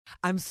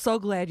I'm so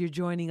glad you're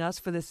joining us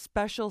for this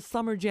special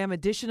Summer Jam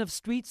edition of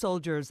Street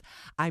Soldiers.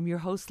 I'm your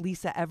host,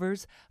 Lisa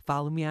Evers.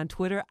 Follow me on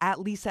Twitter at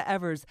Lisa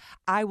Evers.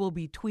 I will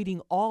be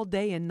tweeting all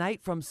day and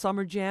night from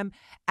Summer Jam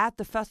at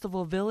the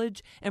Festival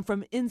Village and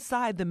from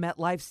inside the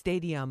MetLife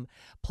Stadium.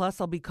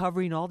 Plus, I'll be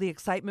covering all the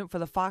excitement for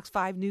the Fox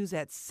 5 News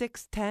at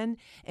 6:10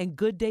 and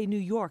Good Day New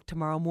York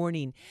tomorrow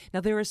morning.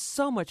 Now, there is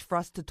so much for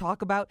us to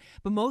talk about,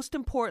 but most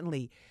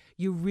importantly,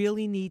 you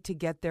really need to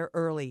get there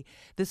early.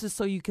 This is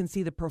so you can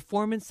see the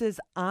performances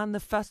on the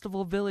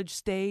Festival Village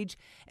stage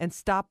and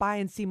stop by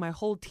and see my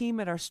whole team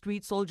at our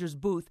Street Soldiers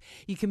booth.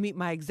 You can meet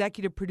my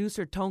executive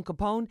producer, Tone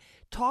Capone,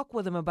 talk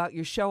with him about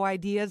your show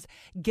ideas,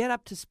 get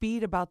up to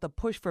speed about the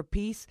push for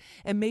peace,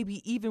 and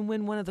maybe even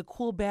win one of the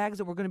cool bags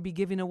that we're going to be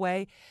giving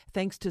away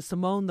thanks to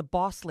Simone, the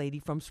boss lady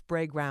from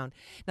Sprayground.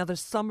 Now, the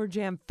Summer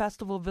Jam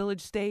Festival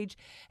Village stage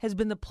has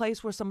been the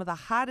place where some of the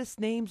hottest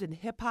names in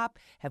hip-hop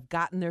have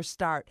gotten their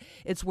start.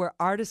 It's where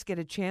artists get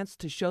a chance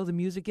to show the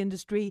music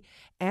industry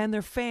and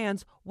their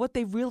fans what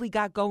they've really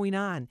got going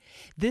on.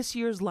 This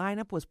year's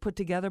lineup was put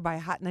together by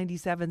Hot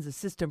 97's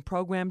assistant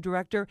program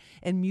director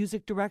and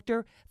music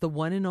director, the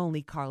one and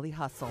only Carly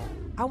Hustle.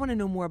 I want to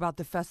know more about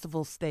the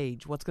festival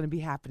stage, what's going to be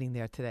happening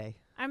there today.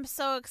 I'm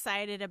so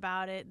excited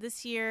about it.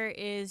 This year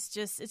it's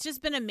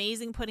just been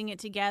amazing putting it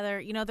together.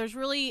 You know, there's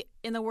really,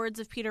 in the words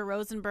of Peter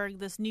Rosenberg,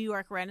 this New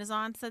York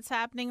Renaissance that's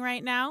happening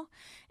right now.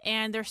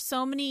 And there's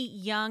so many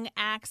young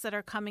acts that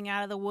are coming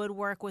out of the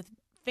woodwork with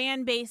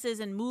fan bases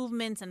and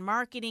movements and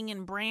marketing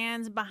and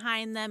brands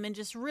behind them. And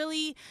just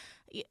really,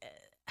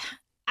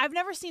 I've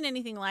never seen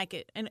anything like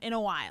it in a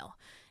while.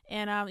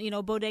 And,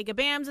 Bodega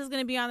Bams is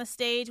going to be on the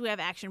stage. We have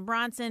Action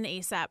Bronson,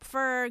 A$AP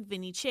Ferg,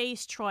 Vinny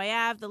Chase, Troy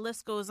Ave. The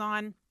list goes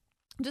on.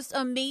 Just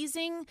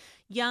amazing,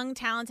 young,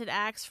 talented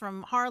acts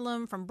from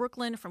Harlem, from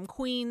Brooklyn, from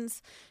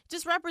Queens,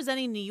 just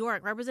representing New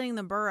York, representing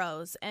the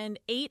boroughs. And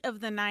 8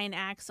 of the 9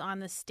 acts on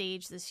the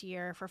stage this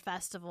year for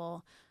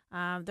festival,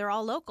 they're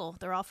all local.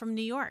 They're all from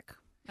New York.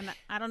 And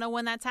I don't know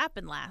when that's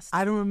happened last.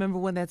 I don't remember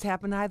when that's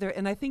happened either.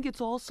 And I think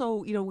it's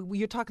also,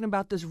 you're talking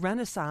about this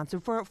renaissance.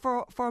 And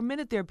for a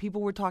minute there,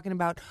 people were talking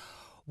about,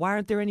 why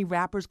aren't there any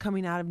rappers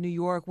coming out of New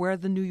York? Where are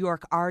the New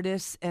York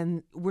artists?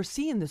 And we're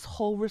seeing this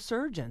whole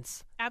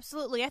resurgence.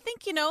 Absolutely. I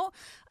think,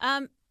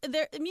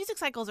 music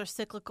cycles are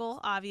cyclical,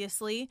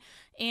 obviously.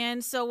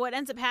 And so what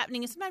ends up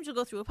happening is sometimes you'll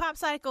go through a pop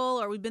cycle,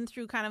 or we've been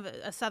through kind of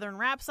a southern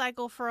rap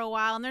cycle for a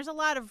while. And there's a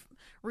lot of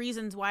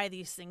reasons why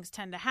these things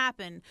tend to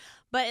happen.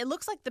 But it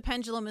looks like the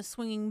pendulum is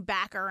swinging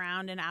back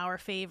around in our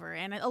favor.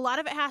 And a lot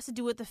of it has to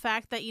do with the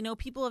fact that,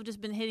 people have just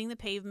been hitting the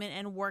pavement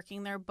and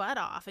working their butt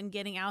off and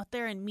getting out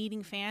there and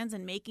meeting fans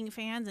and making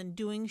fans and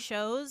doing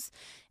shows.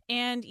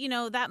 And,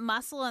 that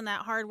muscle and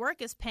that hard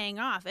work is paying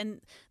off.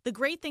 And the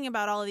great thing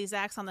about all of these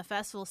acts on the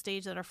festival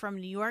stage that are from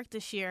New York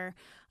this year,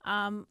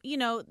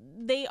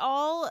 they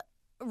all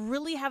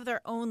really have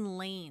their own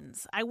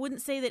lanes. I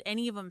wouldn't say that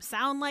any of them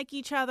sound like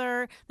each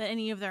other, that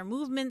any of their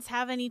movements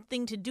have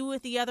anything to do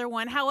with the other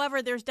one.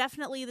 However, there's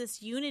definitely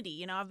this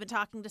unity. I've been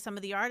talking to some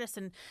of the artists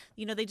and,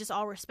 they just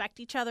all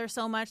respect each other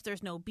so much.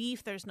 There's no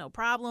beef. There's no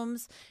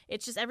problems.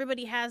 It's just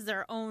everybody has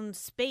their own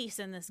space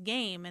in this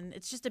game, and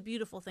it's just a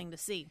beautiful thing to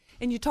see.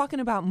 And you're talking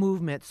about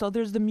movement. So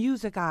there's the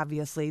music,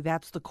 obviously.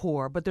 That's the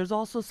core. But there's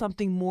also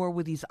something more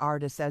with these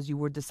artists as you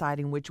were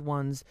deciding which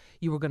ones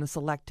you were going to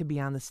select to be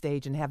on the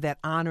stage and have that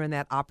honor and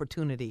that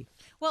opportunity.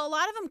 Well, a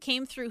lot of them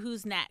came through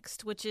Who's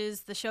Next, which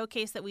is the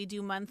showcase that we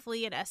do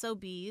monthly at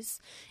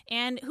SOBs.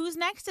 And Who's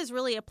Next is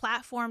really a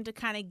platform to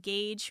kind of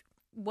gauge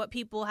what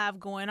people have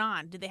going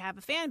on. Do they have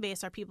a fan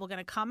base? Are people going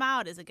to come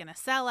out? Is it going to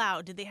sell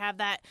out? Do they have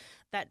that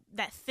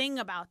thing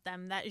about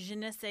them, that je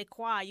ne sais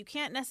quoi? You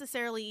can't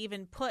necessarily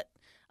even put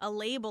a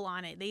label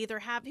on it. They either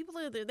have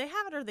they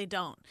have it or they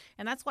don't.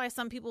 And that's why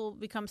some people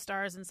become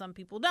stars and some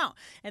people don't.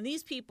 And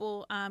these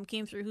people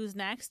came through Who's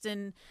Next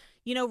and,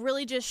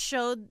 really just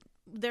showed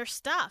their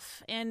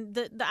stuff. And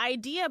the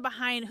idea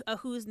behind a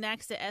Who's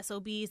Next at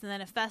SOBs and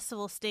then a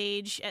festival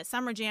stage at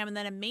Summer Jam and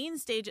then a main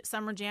stage at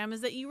Summer Jam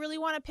is that you really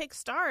want to pick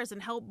stars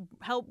and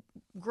help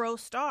grow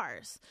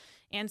stars.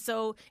 And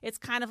so it's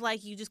kind of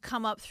like you just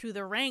come up through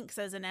the ranks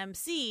as an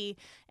MC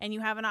and you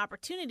have an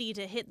opportunity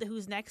to hit the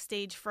Who's Next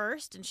stage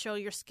first and show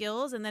your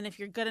skills. And then if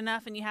you're good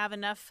enough and you have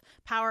enough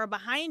power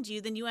behind you,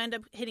 then you end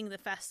up hitting the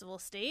festival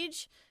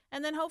stage.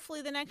 And then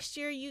hopefully the next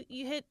year you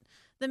hit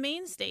the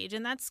main stage.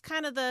 And that's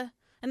kind of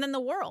and then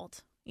the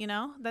world.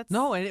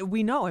 No, and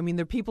we know. I mean,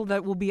 there are people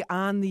that will be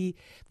on the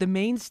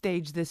main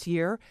stage this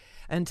year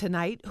and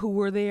tonight who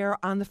were there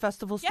on the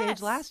festival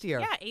stage last year.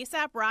 Yeah,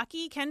 A$AP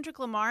Rocky, Kendrick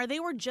Lamar, they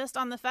were just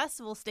on the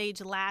festival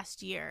stage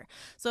last year.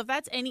 So if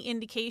that's any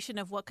indication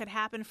of what could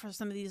happen for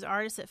some of these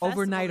artists at festivals.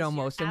 Overnight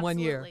almost in 1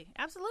 year.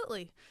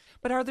 Absolutely.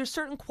 But are there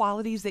certain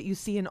qualities that you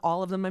see in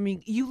all of them? I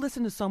mean, you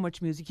listen to so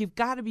much music. You've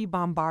got to be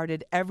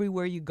bombarded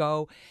everywhere you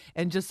go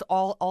and just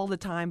all the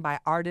time by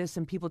artists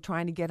and people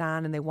trying to get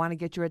on and they want to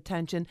get your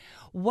attention.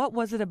 What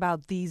was it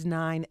about these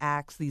 9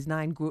 acts, these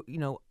 9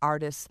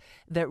 artists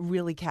that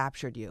really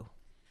captured you?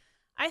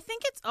 I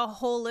think it's a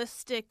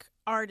holistic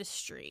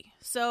artistry.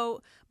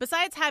 So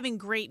besides having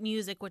great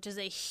music, which is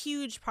a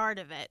huge part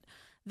of it,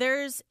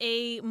 there's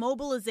a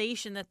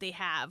mobilization that they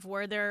have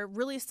where they're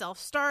really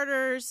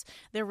self-starters,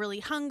 they're really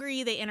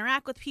hungry, they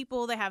interact with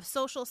people, they have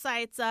social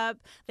sites up,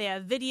 they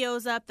have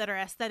videos up that are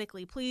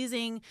aesthetically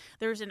pleasing.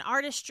 There's an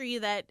artistry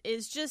that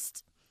is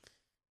just,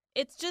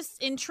 it's just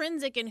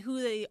intrinsic in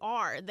who they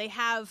are. They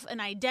have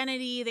an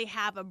identity, they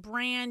have a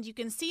brand. You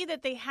can see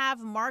that they have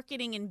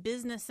marketing and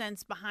business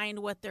sense behind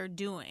what they're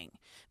doing.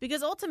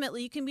 Because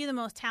ultimately, you can be the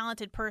most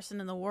talented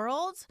person in the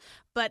world,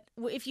 but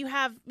if you're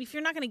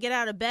not going to get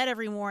out of bed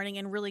every morning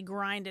and really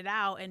grind it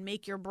out and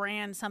make your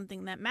brand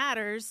something that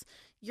matters,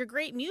 your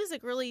great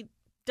music really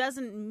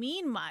doesn't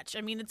mean much.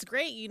 I mean, it's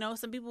great,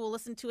 some people will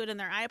listen to it in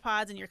their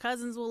iPods and your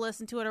cousins will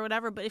listen to it or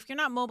whatever, but if you're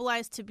not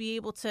mobilized to be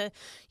able to,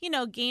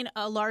 gain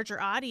a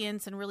larger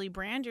audience and really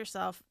brand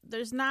yourself,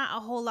 there's not a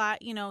whole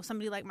lot,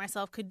 somebody like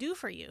myself could do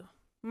for you.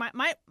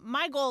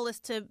 My goal is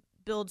to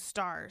build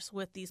stars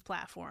with these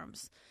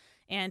platforms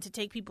and to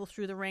take people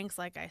through the ranks,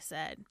 like I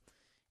said.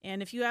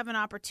 And if you have an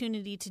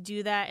opportunity to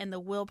do that and the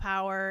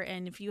willpower,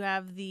 and if you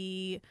have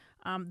the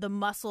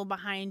muscle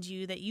behind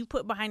you that you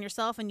put behind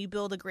yourself and you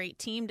build a great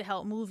team to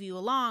help move you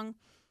along,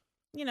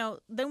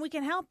 then we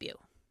can help you,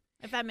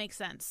 if that makes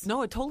sense.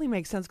 No, it totally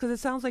makes sense because it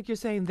sounds like you're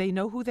saying they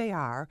know who they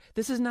are.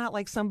 This is not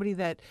like somebody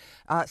that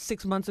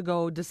 6 months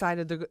ago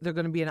decided they're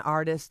going to be an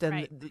artist and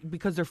right.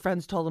 because their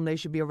friends told them they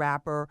should be a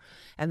rapper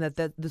and that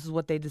this is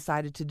what they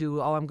decided to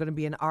do. Oh, I'm going to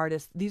be an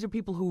artist. These are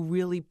people who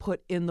really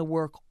put in the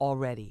work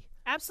already.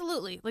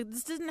 Absolutely. Like,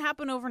 this didn't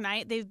happen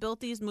overnight. They've built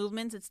these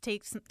movements. It's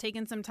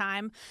taken some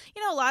time.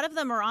 A lot of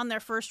them are on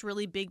their first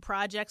really big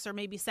projects or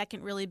maybe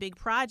second really big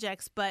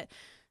projects, but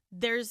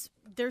there's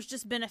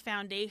just been a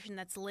foundation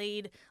that's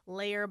laid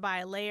layer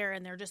by layer,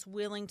 and they're just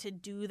willing to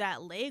do that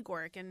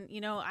legwork. And,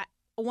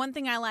 one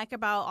thing I like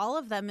about all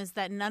of them is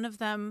that none of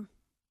them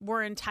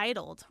were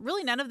entitled.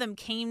 Really, none of them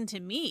came to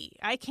me.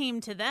 I came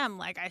to them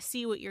like, I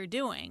see what you're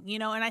doing,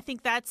 and I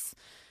think that's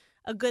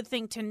a good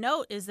thing to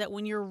note, is that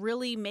when you're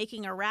really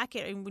making a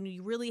racket and when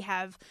you really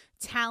have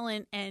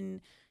talent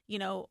and,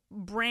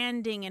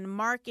 branding and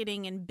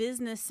marketing and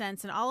business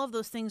sense and all of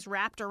those things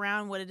wrapped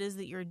around what it is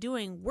that you're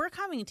doing, we're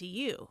coming to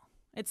you.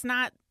 It's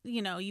not,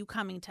 you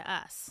coming to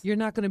us. You're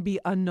not going to be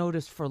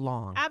unnoticed for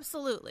long.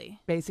 Absolutely.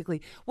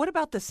 Basically. What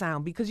about the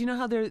sound? Because you know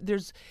how there've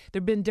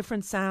been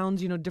different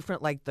sounds,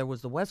 different, like there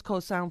was the West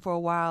Coast sound for a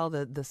while.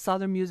 The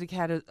Southern music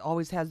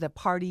always has that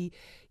party,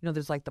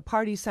 there's like the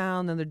party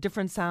sound and the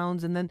different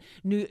sounds. And then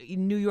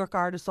New York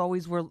artists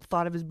always were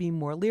thought of as being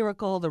more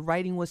lyrical. The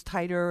writing was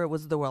tighter.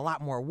 There were a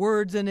lot more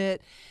words in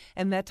it.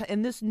 And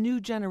this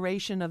new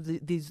generation of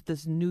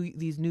these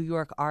New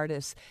York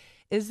artists,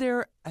 is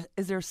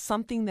there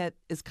something that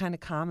is kind of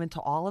common to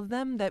all of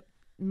them that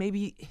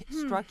maybe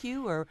struck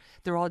you, or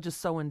they're all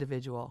just so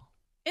individual?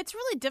 It's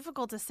really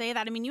difficult to say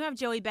that. I mean, you have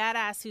Joey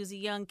Badass, who's a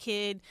young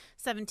kid,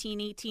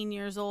 17, 18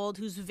 years old,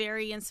 who's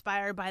very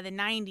inspired by the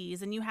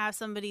 90s. And you have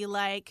somebody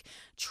like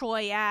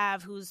Troy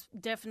Ave, who's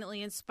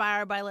definitely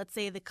inspired by, let's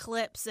say, the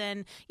Clips.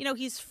 And,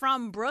 he's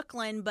from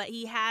Brooklyn, but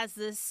he has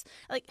this,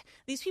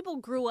 these people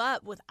grew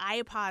up with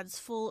iPods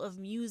full of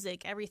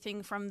music,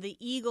 everything from the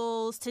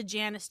Eagles to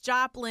Janis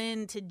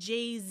Joplin to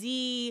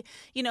Jay-Z,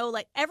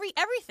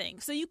 everything.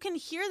 So you can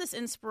hear this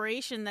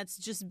inspiration that's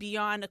just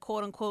beyond a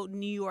quote-unquote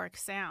New York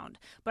sound.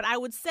 But I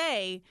would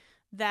say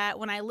that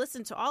when I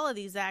listen to all of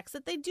these acts,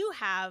 that they do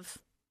have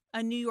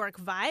a New York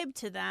vibe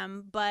to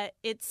them, but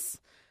it's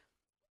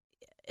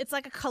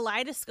like a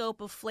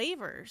kaleidoscope of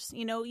flavors.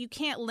 You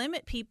can't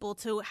limit people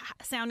to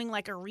sounding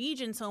like a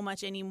region so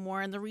much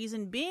anymore. And the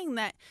reason being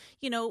that,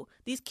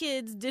 these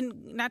kids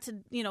not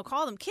to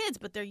call them kids,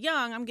 but they're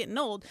young. I'm getting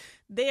old.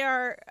 They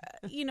are,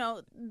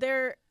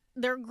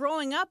 they're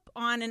growing up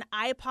on an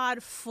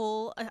iPod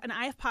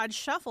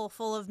shuffle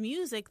full of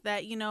music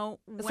that,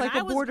 it's like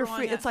a border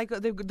free. It's like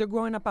they're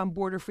growing up on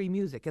border free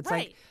music. It's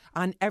right.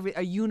 Like on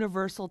a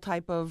universal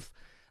type of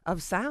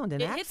sound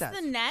and access. It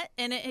hits the net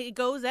and it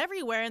goes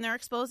everywhere, and they're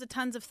exposed to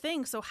tons of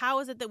things. So how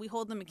is it that we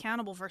hold them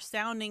accountable for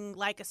sounding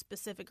like a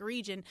specific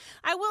region?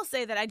 I will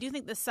say that I do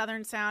think the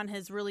Southern sound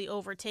has really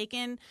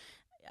overtaken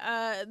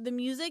the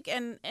music,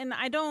 and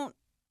I don't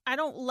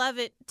love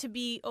it to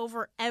be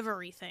over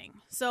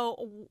everything.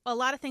 So a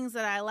lot of things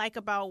that I like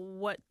about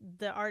what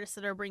the artists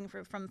that are bringing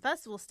from the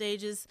festival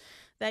stage is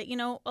that,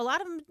 a lot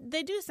of them,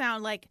 they do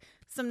sound like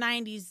some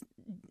 90s,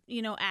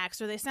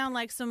 acts, or they sound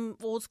like some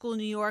old school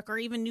New York, or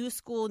even new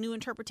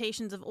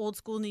interpretations of old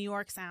school New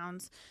York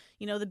sounds,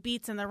 the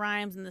beats and the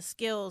rhymes and the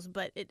skills,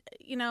 but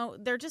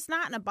they're just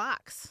not in a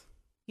box.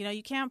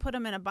 You can't put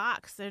them in a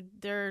box.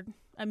 They're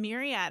a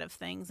myriad of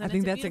things. And I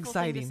think it's that's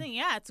exciting.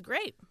 Yeah, it's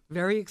great.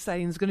 Very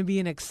exciting. It's going to be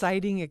an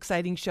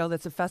exciting show.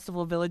 That's a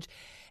Festival Village.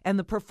 And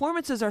the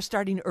performances are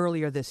starting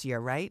earlier this year,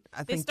 right?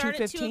 I They think start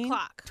 2:15? at 2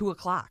 o'clock. 2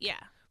 o'clock. Yeah.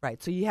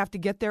 Right. So you have to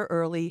get there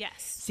early. Yes.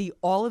 See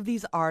all of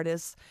these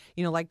artists.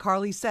 You know, like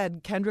Carly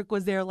said, Kendrick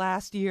was there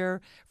last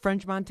year,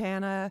 French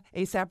Montana,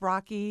 A$AP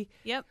Rocky.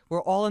 Yep.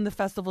 We're all in the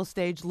festival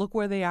stage. Look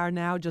where they are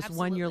now, just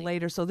 1 year Absolutely.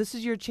 later. So this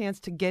is your chance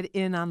to get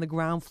in on the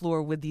ground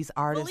floor with these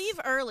artists. Believe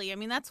early. I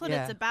mean, that's what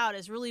Yeah. it's about,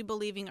 is really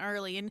believing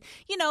early. And,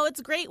 you know,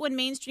 it's great when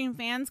mainstream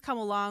fans come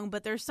along,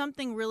 but there's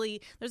something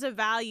really, there's a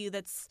value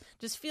that's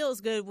just feels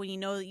good when you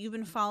know that you've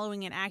been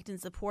following and acting,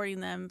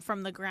 supporting them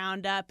from the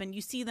ground up, and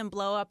you see them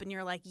blow up and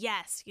you're like,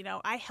 yes, you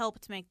know, I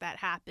helped make that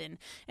happen.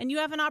 And you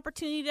have an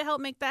opportunity to help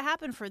make that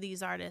happen for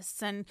these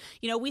artists. And,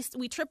 you know, we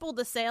tripled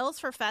the sales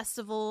for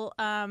festival,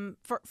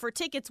 for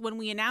tickets when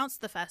we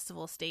announced the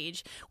festival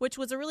stage, which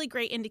was a really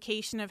great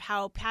indication of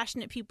how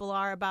passionate people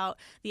are about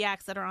the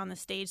acts that are on the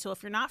stage. So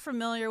if you're not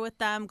familiar with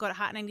them, go to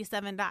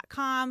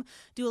hot97.com,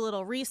 do a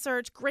little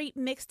research. Great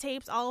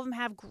mixtapes. All of them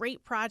have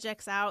great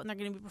projects out, and they're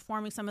going to be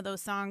performing some of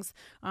those songs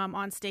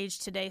on stage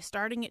today,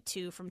 starting at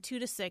 2, from 2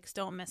 to 6.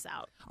 Don't miss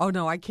out. Oh,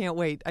 no, I can't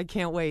wait. I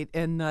can't wait.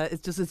 And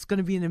it's going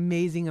to be an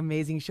amazing,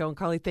 amazing show. And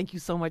Carly, thank you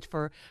so much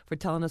for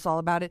telling us all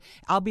about it.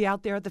 I'll be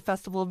out there at the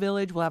Festival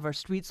Village. We'll have our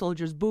Street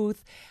Soldiers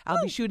booth.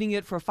 I'll be shooting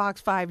it for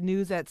Fox 5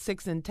 News at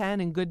 6 and 10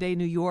 and Good Day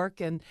New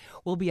York. And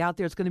we'll be out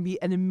there. It's going to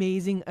be an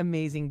amazing,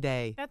 amazing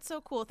day. That's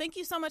so cool. Thank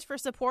you so much for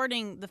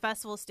supporting the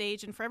festival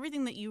stage and for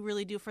everything that you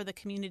really do for the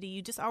community.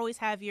 You just always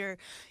have your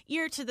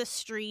ear to the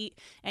street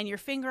and your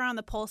finger on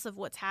the pulse of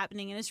what's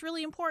happening. And it's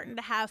really important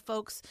to have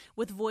folks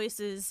with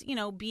voices, you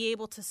know, be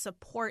able to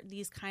support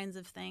these kinds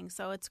of things.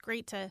 So it's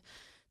great to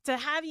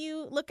have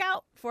you look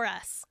out for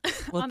us.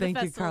 Well, on the thank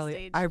you, festival Carly.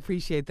 stage. I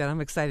appreciate that.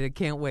 I'm excited. I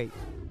can't wait.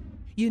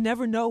 You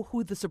never know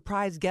who the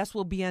surprise guest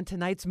will be on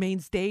tonight's main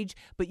stage,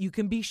 but you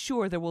can be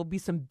sure there will be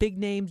some big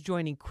names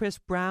joining Chris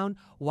Brown,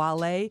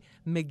 Wale,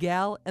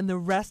 Miguel, and the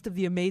rest of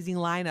the amazing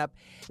lineup.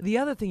 The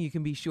other thing you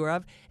can be sure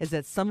of is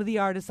that some of the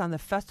artists on the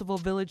Festival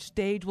Village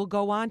stage will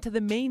go on to the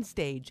main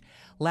stage.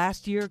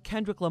 Last year,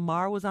 Kendrick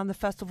Lamar was on the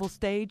festival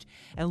stage,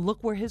 and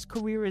look where his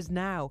career is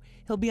now.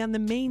 He'll be on the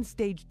main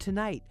stage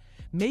tonight,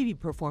 maybe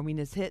performing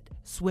his hit,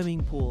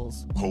 Swimming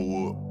Pools.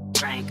 Hold up.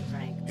 Frank,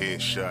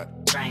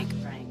 Headshot. Frank,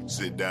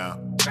 Sit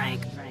down.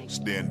 Frank,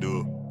 Stand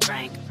up.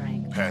 Frank,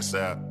 Pass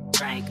out.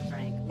 Frank,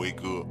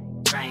 Wake up.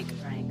 Frank,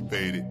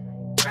 Fade it.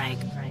 Frank,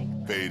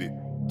 Fade it.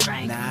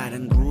 Frank. Nah, I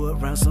done grew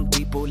around some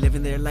people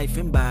living their life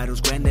in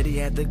bottles. Granddaddy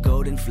had the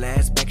golden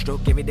flash,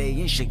 backstroke every day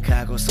in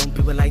Chicago. Some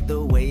people like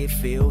the way it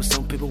feels.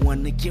 Some people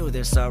want to kill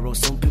their sorrow.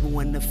 Some people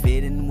want to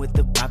fit in with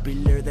the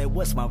popular. That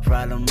was my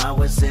problem. I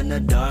was in a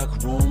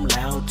dark room,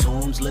 loud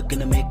tunes, looking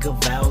to make a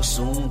vow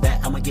soon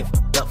that I'ma get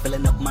fucked up,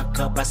 filling up my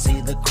cup. I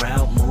see the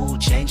crowd mood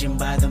changing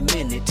by the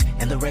minute,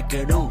 and the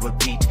record on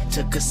repeat.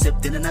 Took a sip,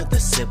 then another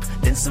sip.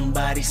 Then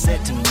somebody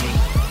said to me,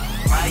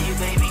 Why you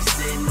babysitting?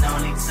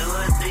 Only 2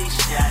 or 3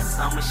 shots.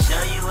 I'ma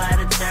show you how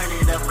to turn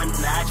it up a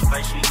notch.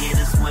 First you get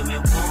a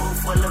swimming pool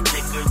full of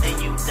liquor, then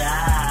you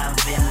dive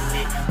in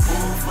it.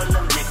 Pool full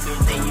of liquor,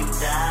 then you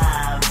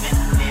dive in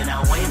it. I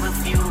wave a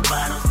few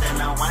bottles,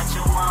 then I watch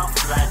them all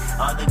fly.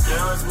 All the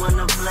girls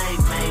wanna play,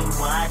 babe,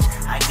 watch.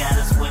 I got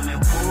a swimming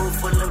pool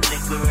full of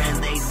liquor and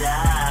they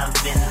dive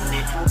in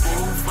it.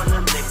 Pool full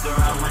of liquor,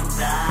 I'ma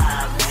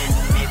dive in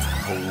it.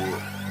 Hold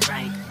up.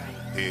 Frank,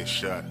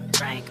 Headshot.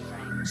 Frank,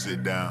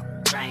 Sit down.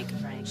 Frank,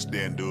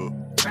 Stand up.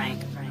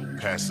 Frank,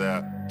 Pass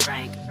out.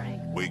 Frank,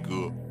 Wake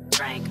up.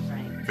 Frank,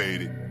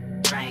 Fade it.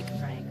 Frank,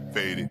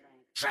 Fade it.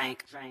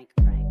 Frank.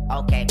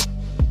 Okay,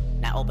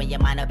 now open your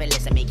mind up and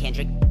listen to me,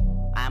 Kendrick.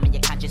 I'm in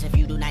your conscience. If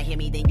you do not hear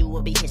me, then you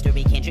will be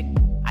history, Kendrick.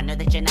 I know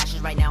that you're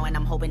nauseous right now, and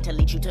I'm hoping to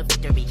lead you to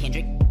victory,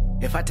 Kendrick.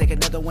 if I take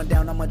another one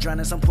down, I'ma drown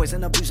in some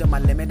poison, abusing my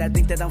limit. I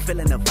think that I'm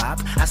feeling the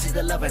vibe. I see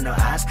the love in her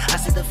eyes. I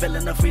see the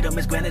feeling of freedom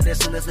is granted as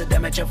soon as the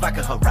damage of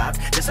vodka arrived.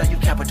 This how you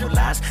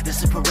capitalize.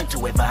 This is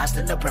parental advice.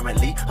 And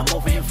apparently, I'm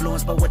over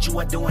influenced by what you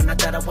are doing. I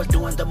thought I was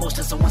doing the most,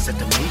 and someone said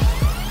to me,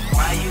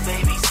 why you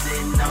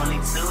babysitting? Only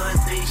 2 or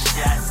 3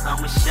 shots.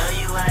 I'ma show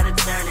you how to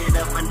turn it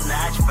up a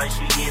notch.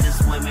 First you get a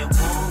swimming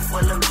pool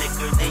full of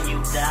liquor, then you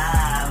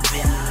dive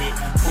in it.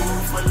 Pool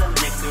full of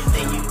liquor,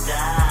 then you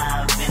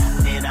dive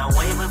in it. I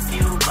wave a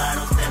few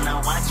bottles, then I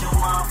watch them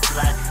all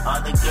fly.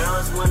 All the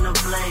girls wanna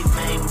play,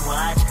 babe,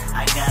 watch.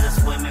 I got a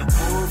swimming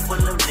pool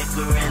full of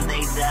liquor and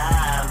they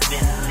dive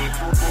in it.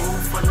 Pool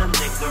full of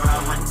liquor,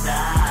 I'ma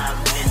dive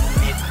in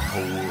it.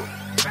 Hold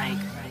up. Frank,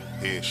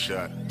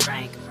 Headshot.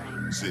 Frank,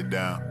 Sit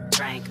down.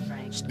 Frank,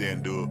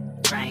 Stand up.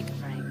 Frank,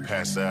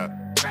 Pass out.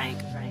 Frank,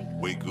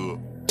 Wake up.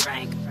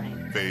 Frank,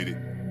 Fade it.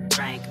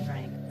 Frank,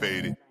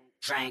 Fade it.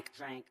 Frank.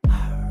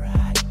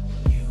 alright,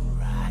 you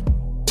right,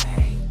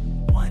 bang.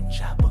 One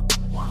chopper,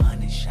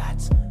 100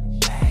 shots,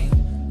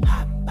 bang.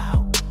 Hop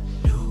out,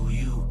 do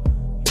you,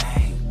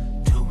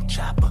 bang. 2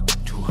 chopper,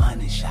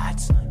 200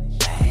 shots,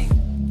 bang.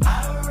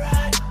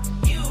 Alright,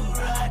 you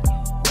right,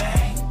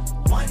 bang.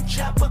 1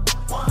 chopper,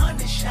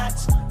 100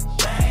 shots,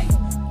 bang.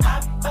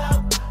 Hop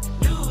out,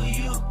 do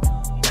you,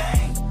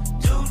 bang.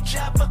 2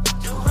 chopper,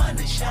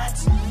 200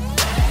 shots,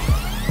 bang.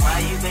 Why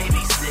you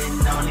babysitting?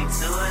 Only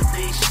 2 or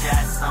these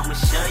shots. I'ma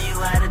show you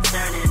how to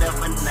turn it up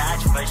a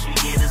notch. First you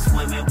get a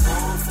swimming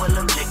pool full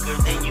of liquor,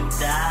 then you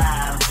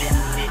dive in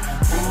it.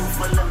 Pool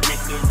full of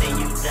liquor, then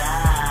you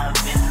dive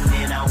in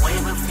it. I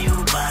wave a few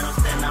bottles,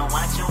 then I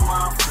watch them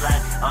all fly.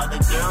 All the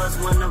girls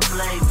wanna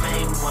play,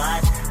 babe,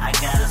 watch. I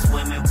got a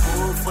swimming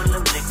pool full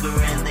of liquor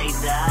and they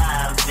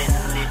dive in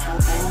it.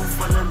 Pool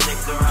full of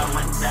liquor,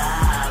 I'ma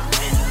dive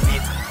in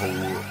it.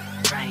 Hold up.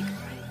 Frank.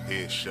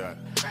 Headshot.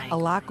 A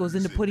lot goes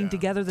into putting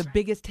together the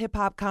biggest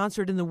hip-hop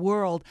concert in the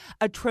world,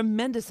 a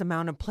tremendous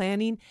amount of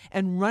planning,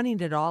 and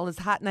running it all as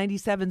Hot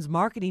 97's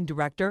marketing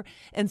director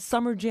and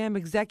Summer Jam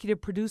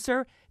executive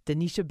producer,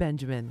 Denisha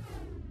Benjamin.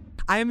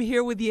 I am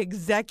here with the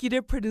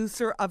executive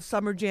producer of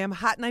Summer Jam,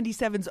 Hot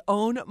 97's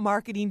own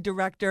marketing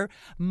director,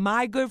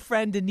 my good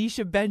friend,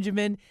 Denisha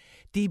Benjamin.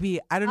 DB,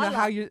 I don't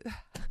know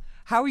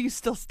how are you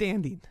still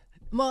standing?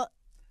 Well,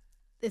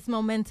 it's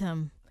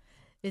momentum.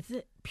 It's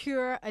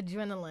pure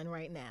adrenaline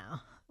right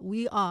now.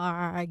 We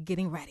are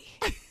getting ready.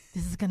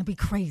 This is going to be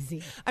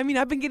crazy. I mean,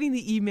 I've been getting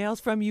the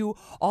emails from you,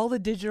 all the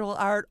digital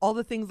art, all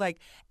the things like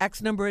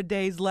X number of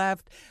days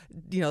left,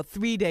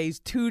 3 days,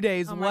 2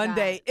 days, 1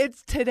 day.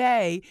 It's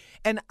today,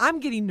 and I'm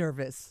getting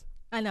nervous.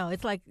 I know.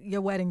 It's like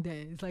your wedding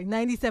day. It's like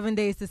 97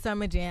 days to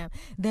Summer Jam.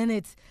 Then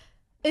it's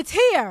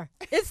here.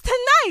 It's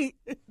tonight.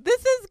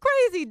 This is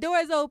crazy.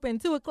 Doors open,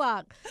 2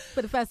 o'clock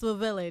for the Festival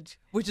Village.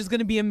 Which is going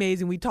to be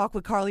amazing. We talked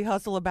with Carly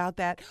Hustle about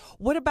that.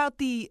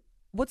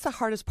 What's the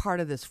hardest part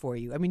of this for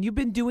you? I mean, you've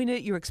been doing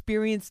it, you're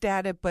experienced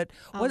at it, but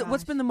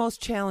what's been the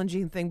most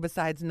challenging thing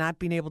besides not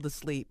being able to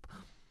sleep?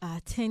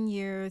 10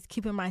 years,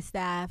 keeping my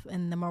staff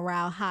and the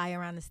morale high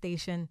around the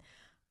station.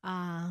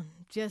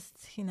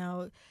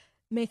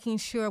 Making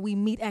sure we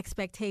meet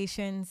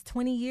expectations.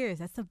 20 years,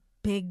 that's a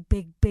big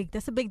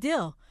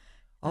deal.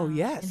 Oh,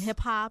 yes. In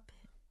hip-hop,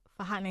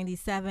 for Hot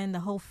 97, the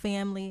whole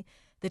family,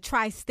 the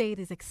tri-state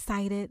is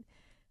excited.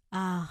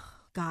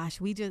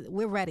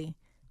 We're ready.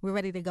 We're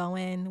ready to go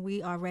in.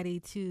 We are ready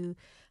to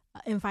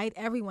invite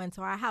everyone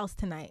to our house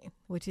tonight,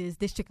 which is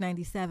District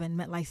 97,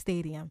 MetLife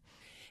Stadium.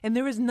 And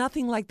there is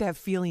nothing like that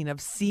feeling of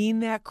seeing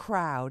that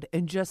crowd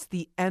and just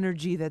the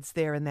energy that's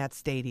there in that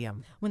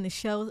stadium. When the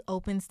show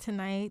opens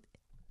tonight,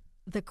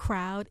 the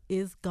crowd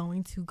is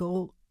going to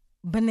go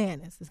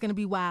bananas. It's going to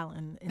be wild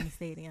in the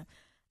stadium.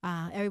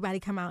 Everybody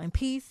come out in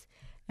peace.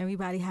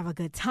 Everybody have a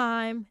good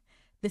time.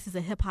 This is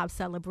a hip-hop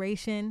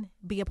celebration.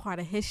 Be a part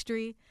of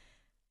history.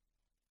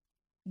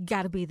 You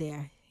got to be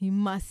there. You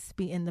must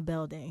be in the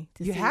building.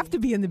 You have to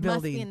be in the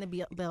building. Must be in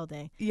the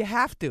building. You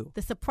have to.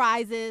 The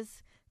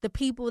surprises, the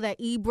people that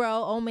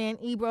old man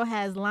Ebro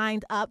has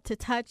lined up to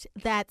touch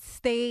that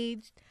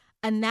stage,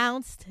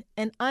 announced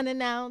and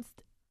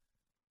unannounced.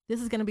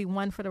 This is going to be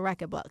one for the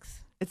record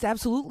books. It's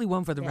absolutely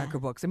one for the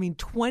record books. I mean,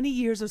 20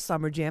 years of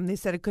Summer Jam. They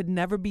said it could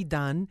never be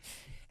done.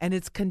 And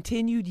it's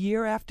continued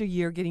year after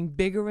year, getting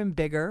bigger and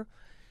bigger.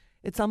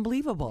 It's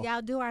unbelievable. We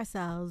outdo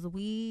ourselves.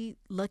 We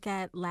look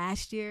at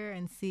last year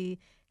and see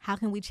how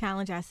can we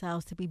challenge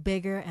ourselves to be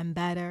bigger and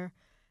better.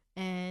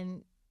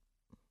 And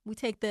we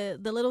take the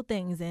little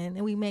things in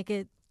and we make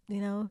it,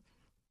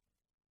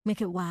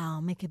 make it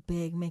wild, make it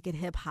big, make it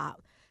hip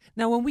hop.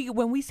 Now,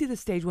 when we see the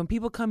stage, when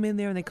people come in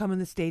there and they come in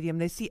the stadium,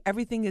 they see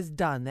everything is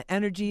done. The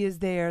energy is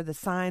there, the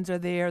signs are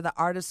there, the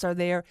artists are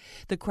there,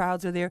 the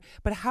crowds are there.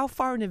 But how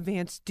far in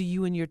advance do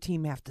you and your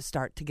team have to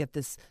start to get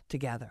this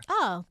together?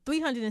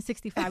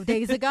 365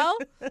 days ago,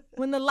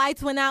 when the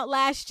lights went out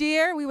last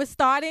year, we were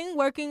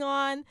working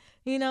on,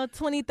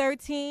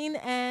 2013,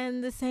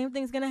 and the same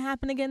thing's going to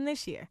happen again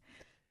this year.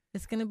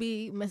 It's going to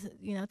be,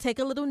 take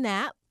a little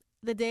nap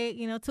the day,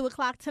 2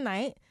 o'clock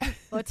tonight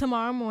or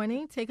tomorrow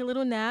morning. Take a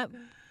little nap.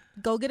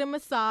 Go get a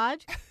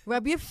massage,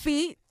 rub your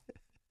feet,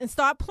 and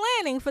start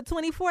planning for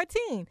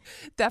 2014.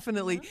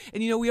 Definitely.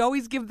 And, we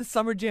always give the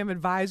Summer Jam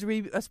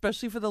advisory,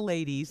 especially for the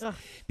ladies,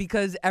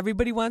 because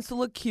everybody wants to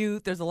look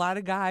cute. There's a lot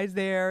of guys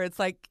there. It's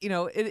like,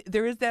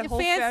 there is that whole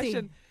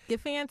fashion. Get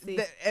fancy.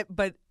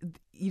 But,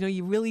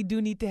 you really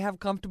do need to have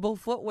comfortable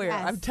footwear.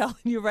 Yes. I'm telling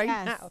you right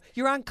now.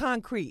 You're on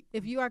concrete.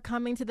 If you are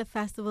coming to the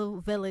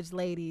Festival Village,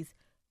 ladies,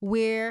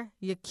 wear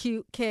your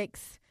cute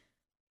kicks.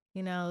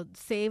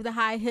 Save the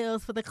high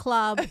heels for the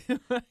club.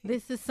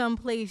 This is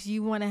someplace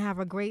you want to have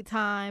a great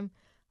time.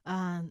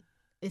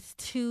 It's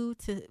 2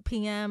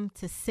 p.m.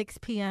 to 6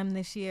 p.m.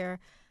 this year.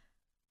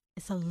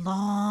 It's a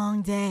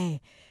long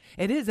day.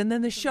 It is. And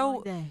then the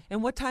show.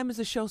 And what time is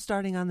the show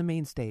starting on the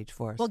main stage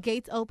for us? Well,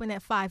 gates open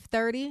at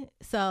 5:30.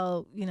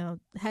 So,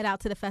 head out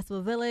to the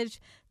Festival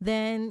Village.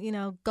 Then,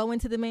 go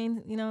into the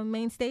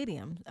main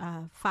stadium.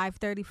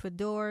 5:30 for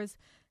doors.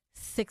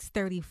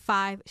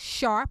 6:35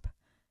 sharp.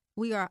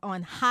 We are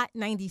on Hot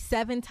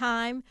 97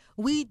 time.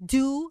 We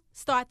do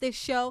start this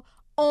show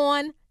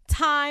on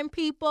time,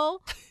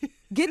 people.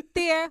 Get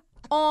there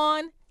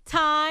on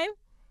time.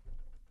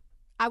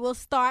 I will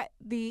start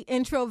the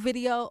intro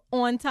video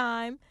on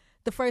time.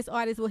 The first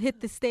artist will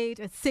hit the stage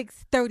at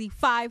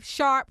 6:35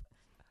 sharp.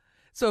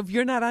 So if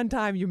you're not on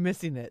time, you're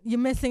missing it. You're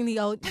missing the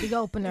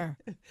opener.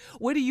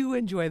 What do you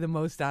enjoy the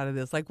most out of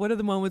this? Like, what are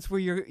the moments where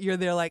you're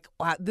there like,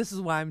 wow, this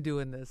is why I'm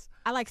doing this?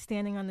 I like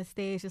standing on the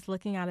stage, just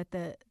looking out at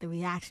the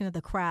reaction of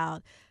the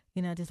crowd,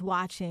 just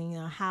watching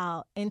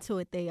how into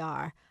it they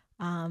are.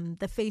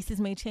 The faces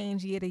may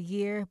change year to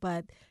year,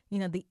 but,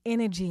 the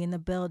energy in the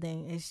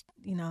building is,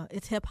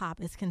 it's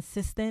hip-hop. It's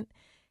consistent.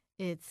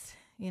 It's,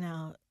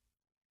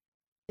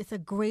 it's a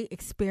great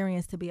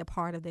experience to be a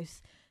part of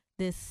this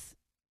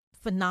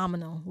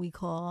phenomenal we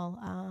call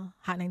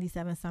Hot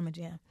 97 Summer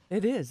Jam.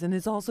 It is. And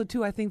it's also,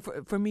 too, I think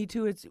for me,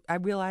 too, I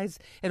realize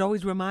it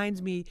always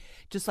reminds me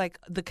just like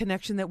the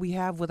connection that we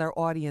have with our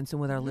audience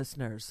and with our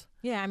listeners.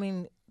 Yeah, I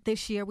mean,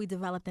 this year we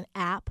developed an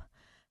app,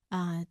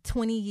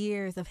 20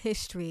 years of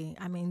history.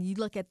 I mean, you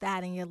look at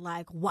that and you're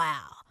like,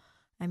 wow.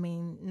 I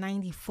mean,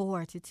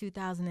 94 to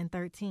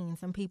 2013,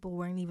 some people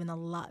weren't even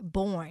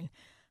born,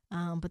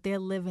 but they're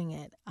living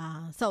it.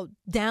 So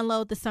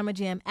download the Summer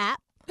Jam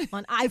app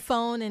on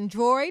iPhone and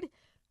Droid.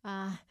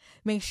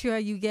 Make sure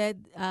you get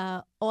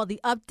all the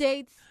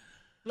updates,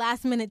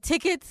 last-minute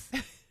tickets.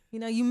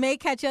 You may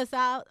catch us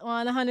out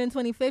on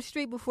 125th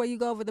Street before you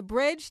go over the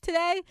bridge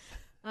today.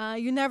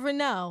 You never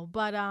know.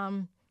 But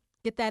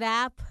get that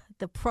app,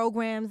 the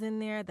programs in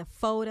there, the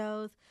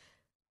photos.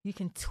 You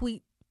can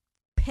tweet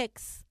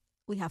pics.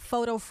 We have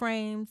photo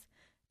frames.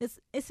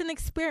 It's an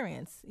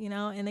experience,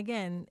 and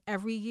again,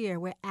 every year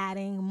we're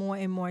adding more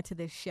and more to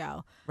this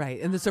show. Right.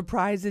 And the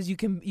surprises, you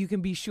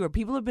can be sure.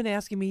 People have been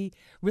asking me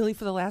really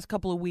for the last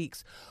couple of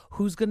weeks,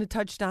 who's going to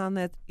touch down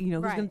that, who's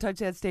going to touch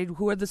that stage?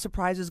 Who are the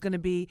surprises going to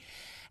be?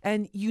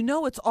 And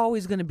it's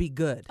always going to be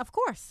good. Of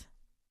course.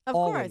 Of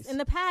course. In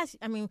the past,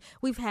 I mean,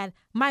 we've had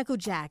Michael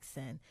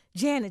Jackson,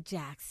 Janet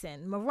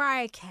Jackson,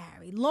 Mariah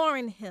Carey,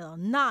 Lauryn Hill,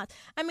 Nas.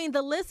 I mean,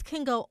 the list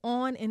can go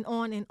on and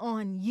on and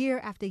on year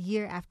after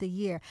year after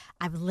year.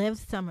 I've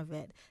lived some of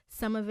it.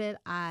 Some of it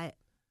I've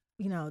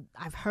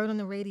heard on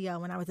the radio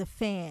when I was a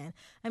fan.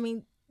 I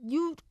mean,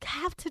 you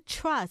have to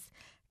trust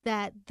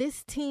that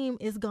this team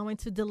is going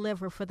to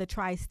deliver for the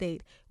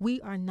Tri-State. We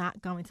are not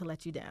going to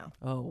let you down.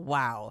 Oh,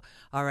 wow.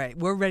 All right.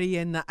 We're ready.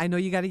 And I know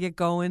you got to get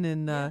going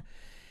and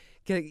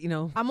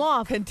I'm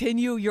off.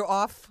 Continue. You're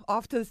off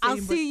to the stage. I'll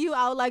see you.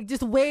 I'll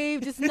just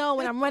wave. Just know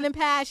when I'm running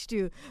past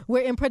you.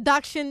 We're in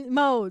production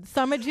mode.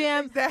 Summer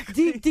Jam.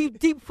 Exactly.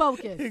 Deep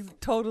focus.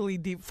 Totally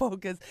deep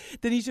focus.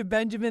 Denisha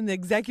Benjamin, the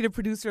executive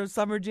producer of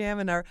Summer Jam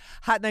and our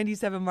Hot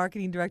 97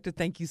 marketing director.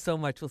 Thank you so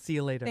much. We'll see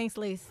you later. Thanks,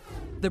 Lise.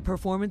 The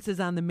performances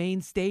on the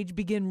main stage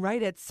begin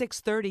right at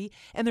 6:30,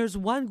 and there's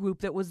one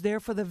group that was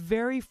there for the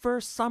very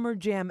first Summer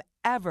Jam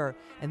ever,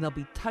 and they'll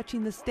be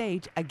touching the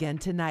stage again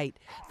tonight.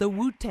 The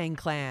Wu-Tang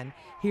Clan.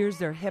 Here's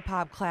their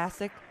hip-hop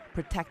classic,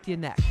 Protect Your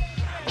Neck.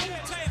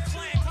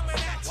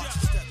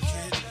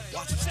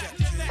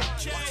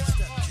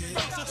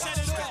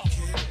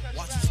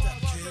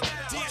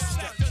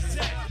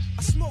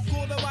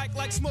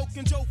 Like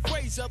smoking Joe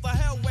Frazier, the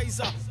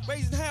Hellraiser,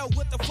 raising hell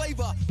with the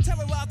flavor,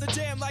 terrorize the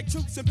jam like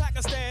troops in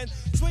Pakistan,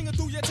 swinging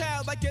through your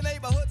town like your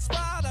neighborhood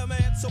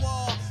Spider-Man. So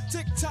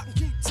tick tock and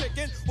keep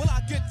ticking, while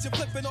I get you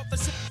flipping off the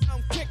shit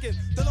I'm kicking.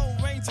 The Lone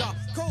Ranger,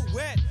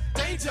 co-ed,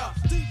 danger,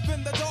 deep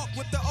in the dark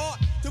with the art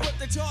to rip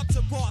the charts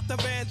apart. The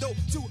vandal,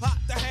 too hot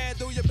to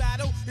handle your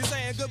battle. You're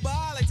saying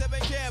goodbye like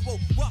Tevin Campbell.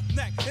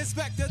 Roughneck,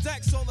 Inspector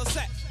Dex on the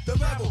set. The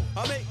rebel,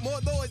 I make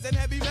more noise than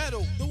heavy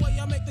metal. The way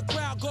I make the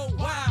crowd go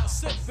wild,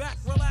 sit back,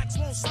 relax,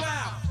 won't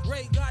smile.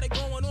 Ray got it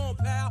going on,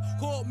 pal.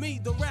 Call me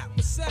the rap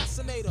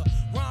assassinator.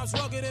 Rhymes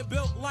rugged and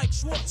built like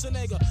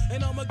Schwarzenegger.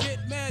 And I'ma get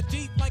mad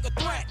deep like a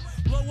threat.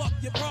 Blow up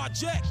your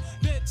project,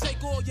 then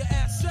take all your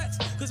assets.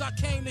 Cause I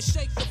came to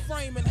shake the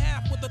frame in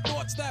half with the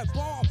thoughts that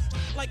bomb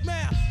like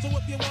math. So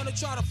if you wanna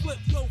try to flip,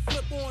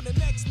 flip on the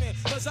next man.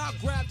 Cause I'll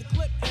grab the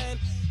clip and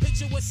hit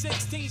you with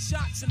 16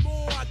 shots and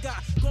more. I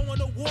got going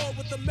to war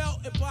with the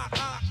melting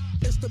pot.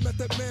 It's the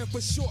Method Man for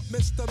short,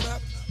 Mr.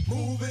 Map.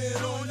 Move it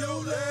on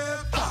your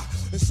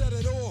left, and set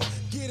it off,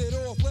 get it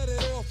off, let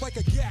it off like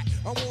a gat.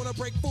 I wanna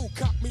break food,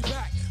 cop me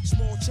back.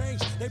 Small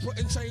change, they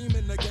putting shame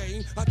in the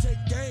game. I take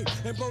game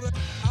and blow the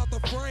out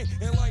the frame,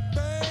 and like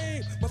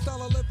fame, my style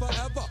will live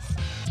forever.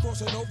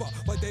 Crossing over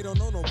like they don't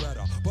know no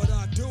better, but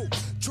I do.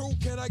 True,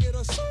 can I get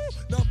a sue?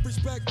 Enough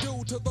respect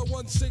due to the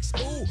 1-6.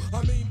 Ooh,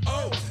 I mean,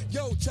 oh,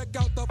 yo, check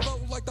out the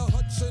flow like the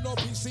Hudson or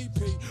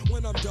PCP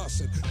when I'm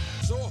dusting.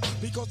 So,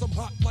 because I'm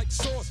hot like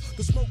sauce,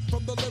 the smoke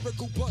from the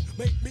lyrical blunt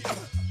make me.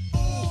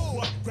 Ooh,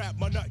 what grab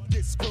my nut,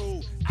 get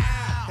screwed.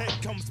 Ow. Here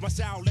comes my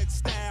Shaolin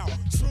style.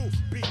 True,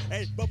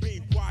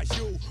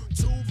 B-A-B-Y-U.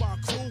 To my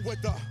crew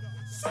with the.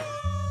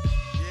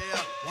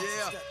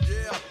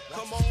 Yeah.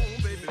 Come on,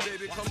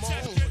 baby, come on.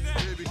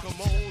 Baby,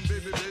 come on,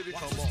 baby,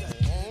 come on.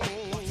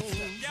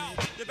 Yo,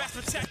 you best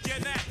protect your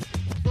neck.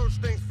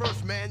 First things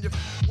first, man, you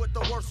with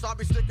the worst. I'll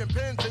be sticking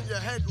pins in your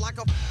head like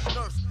a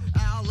nurse.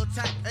 I'll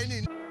attack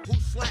any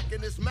who's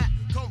slacking this Mac.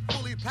 Come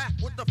fully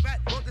packed with the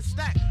fat burger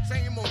stack.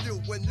 Shame on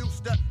you when you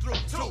step through.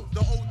 Two,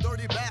 the old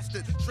dirty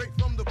bastard, straight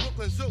from the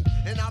Brooklyn Zoo.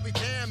 And I'll be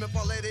damned if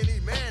I let any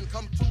man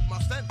come to my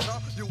center.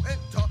 You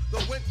enter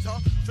the winter,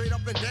 straight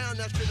up and down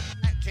that shit.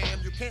 cam.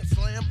 You can't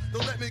slam,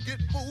 don't let me get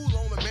fooled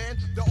on the man.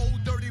 The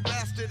old dirty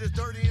bastard is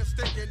dirty and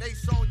stinking.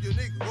 Ace on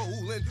unique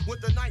rolling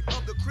with the night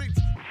of the creeps.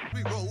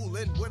 We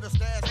rolling with the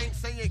stairs, ain't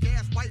saying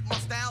gas. Bite my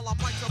style, I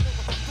bite your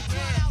motherfucker.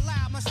 Cry out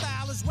loud, my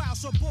style is wild,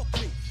 so book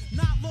me.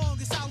 Not long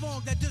is how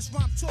long that this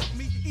rhyme took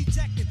me.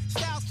 Ejecting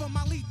styles from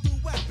my lethal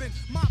weapon.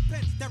 My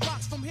pen that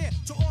rocks from here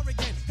to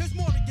Oregon. Here's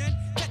more again.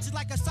 Catch it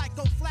like a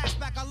psycho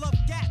flashback. I love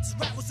gats.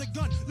 Rap was a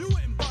gun. You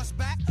wouldn't bust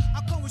back. I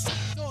come with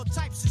all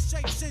types of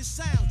shapes and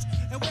sounds.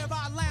 And where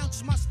I lounge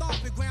is my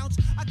stomping grounds.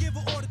 I give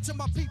an order to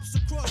my peeps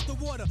across the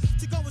water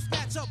to go and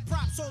snatch up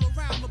props all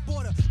around the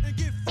border and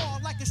get far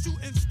like a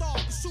shooting star.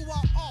 Cause who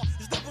I are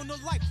is living the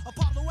life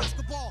Apollo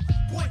Escobar.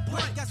 Point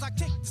blank as I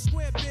kick the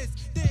square biz.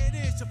 There it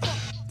is, your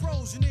fucking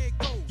pros and there it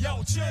goes.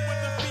 Yo, chill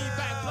with the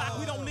feedback block,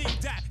 we don't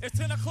need that. It's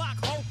 10 o'clock,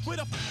 ho, where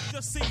the f***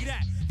 to see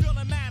that?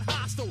 Feeling mad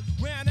hostile,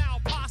 ran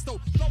out pasto.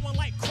 Flowing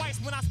like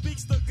Christ when I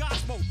speaks the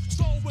gospel.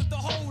 Stroll with the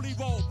holy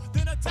roll,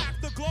 then attack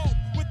the globe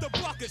with the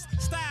buckets.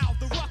 Style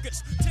the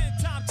ruckus, 10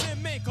 times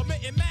 10 men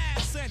committing mad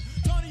sin.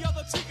 Turn the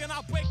other cheek and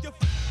I'll break your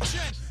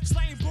chin.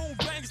 Slaying boom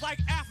bangs like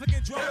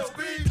African drums.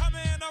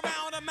 Coming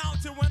around a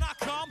mountain when I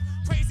come.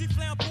 Crazy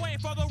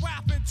flamboyant for the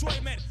rap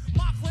enjoyment.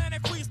 My clan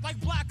increased like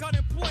black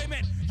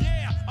unemployment.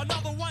 Yeah,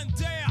 another one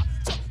dare.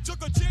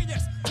 Took a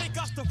genius, take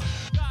us the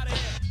out of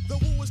here. The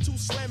woo is too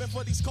slamming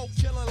for these coke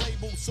killer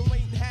labels. So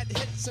ain't had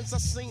hits since I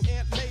seen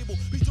Aunt Mabel.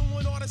 Be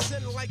doing all the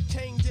sin like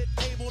Cain did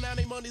Abel. Now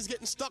they money's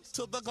getting stuck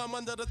to the gum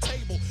under the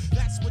table.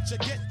 That's what you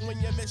get when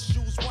you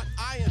misuse what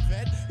I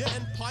invent. Your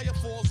empire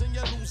falls and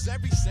you lose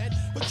every cent.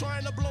 But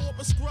trying to blow up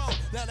a scrub,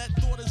 now that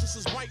thought is just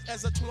as bright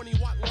as a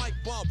 20-watt light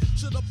bulb.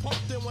 Should've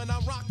pumped it when I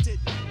rocked it.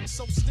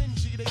 So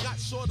stingy, they got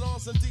short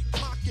arms and deep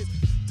pockets.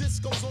 This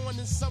goes on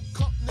in some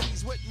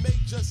companies with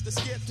majors that's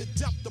scared to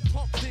death to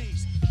pump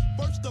these.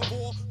 First of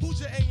all, who's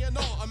your A&R?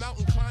 A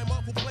mountain climber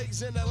who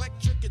plays an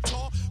electric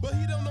guitar, but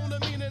he don't know the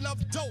meaning of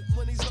dope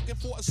when he's looking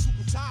for a suit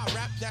and tie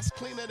rap that's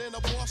cleaner than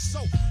a bar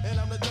soap. And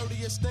I'm the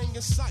dirtiest thing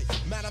in sight.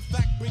 Matter of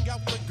fact, bring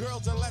out the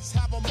girls and let's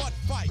have a mud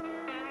fight.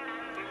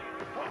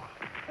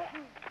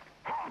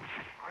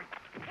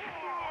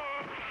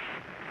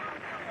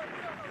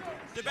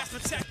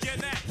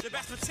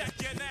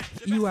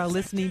 You are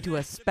listening to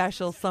a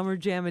special Summer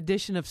Jam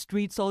edition of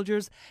Street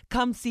Soldiers.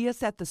 Come see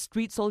us at the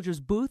Street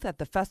Soldiers booth at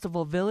the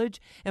Festival Village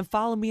and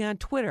follow me on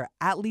Twitter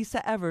at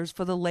Lisa Evers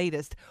for the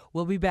latest.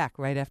 We'll be back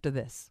right after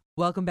this.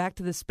 Welcome back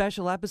to this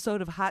special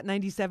episode of Hot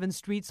 97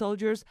 Street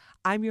Soldiers.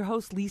 I'm your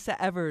host,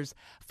 Lisa Evers.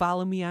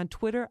 Follow me on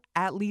Twitter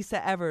at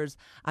Lisa Evers.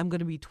 I'm going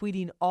to be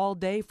tweeting all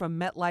day from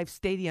MetLife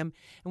Stadium.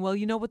 And well,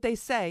 you know what they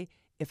say.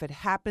 If it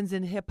happens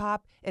in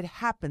hip-hop, it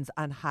happens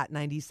on Hot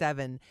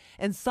 97.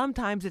 And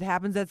sometimes it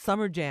happens at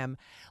Summer Jam.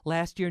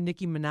 Last year,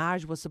 Nicki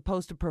Minaj was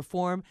supposed to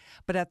perform,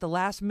 but at the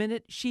last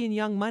minute, she and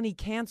Young Money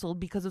canceled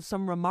because of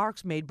some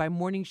remarks made by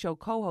morning show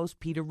co-host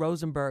Peter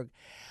Rosenberg.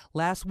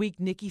 Last week,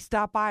 Nicki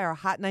stopped by our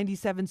Hot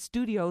 97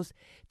 studios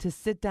to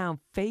sit down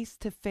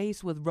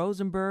face-to-face with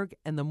Rosenberg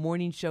and the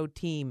morning show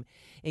team.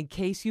 In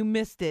case you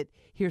missed it,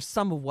 here's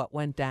some of what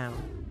went down.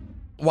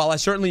 While I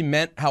certainly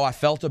meant how I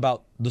felt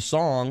about the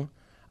song,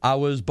 I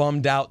was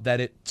bummed out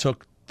that it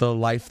took the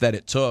life that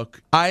it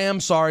took. I am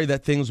sorry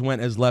that things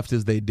went as left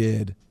as they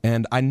did,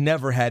 and I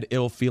never had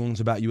ill feelings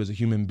about you as a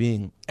human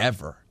being,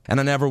 ever. And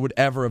I never would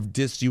ever have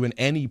dissed you in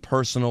any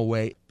personal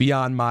way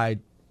beyond my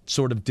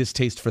sort of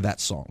distaste for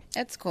that song.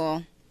 It's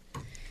cool.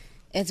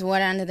 It's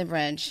water under the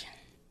bridge.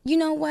 You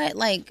know what?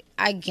 Like,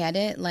 I get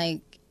it.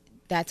 Like,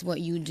 that's what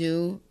you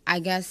do.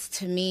 I guess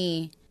to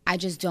me, I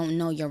just don't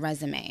know your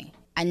resume.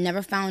 I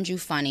never found you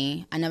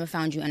funny. I never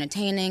found you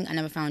entertaining. I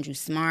never found you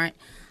smart.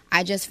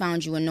 I just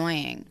found you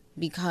annoying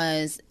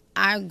because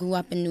I grew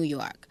up in New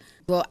York.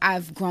 Well,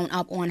 I've grown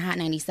up on Hot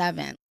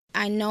 97.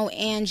 I know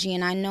Angie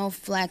and I know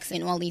Flex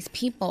and all these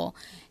people.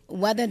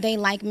 Whether they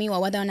like me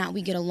or whether or not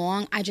we get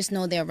along, I just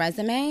know their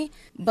resume.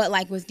 But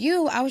like with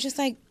you, I was just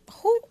like,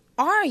 who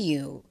are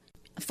you?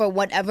 For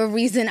whatever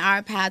reason,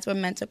 our paths were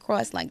meant to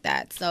cross like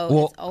that.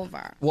 So it's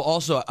over. Well,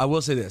 also, I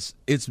will say this.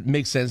 It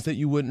makes sense that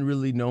you wouldn't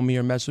really know me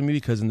or mess with me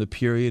because in the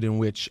period in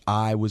which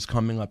I was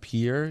coming up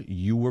here,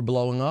 you were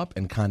blowing up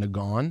and kind of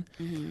gone.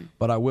 Mm-hmm.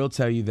 But I will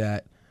tell you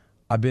that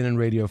I've been in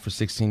radio for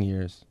 16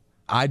 years.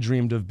 I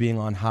dreamed of being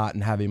on Hot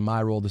and having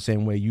my role the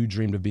same way you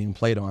dreamed of being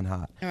played on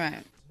Hot.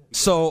 Right.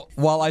 So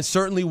while I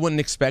certainly wouldn't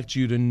expect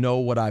you to know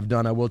what I've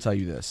done, I will tell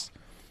you this.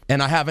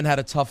 And I haven't had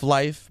a tough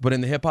life, but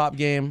in the hip-hop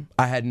game,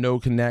 I had no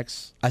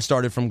connects. I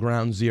started from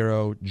ground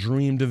zero,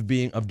 dreamed of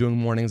doing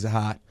mornings at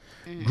Hot,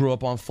 grew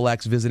up on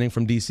Flex, visiting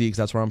from D.C. because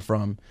that's where I'm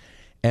from,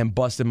 and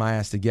busted my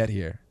ass to get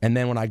here. And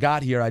then when I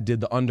got here, I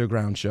did the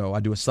underground show. I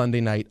do a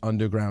Sunday night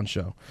underground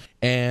show.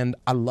 And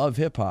I love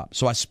hip-hop,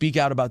 so I speak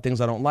out about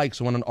things I don't like.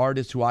 So when an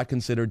artist who I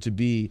considered to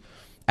be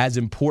as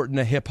important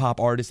a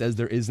hip-hop artist as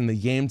there is in the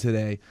game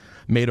today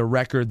made a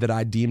record that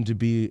I deemed to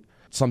be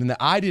something that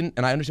I didn't,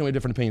 and I understand we have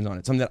different opinions on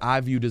it, something that I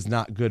viewed as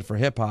not good for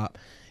hip-hop,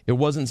 it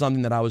wasn't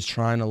something that I was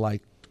trying to,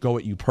 like, go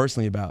at you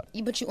personally about.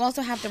 But you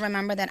also have to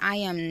remember that I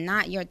am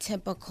not your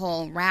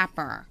typical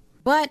rapper.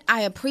 But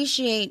I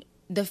appreciate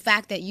the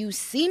fact that you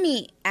see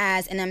me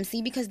as an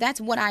MC, because that's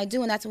what I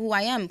do and that's who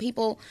I am.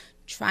 People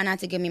try not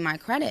to give me my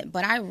credit,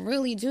 but I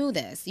really do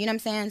this. You know what I'm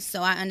saying?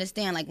 So I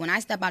understand, like, when I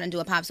step out and do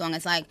a pop song,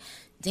 it's like,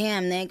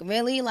 damn, Nick,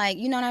 really? Like,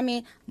 you know what I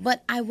mean?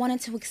 But I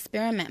wanted to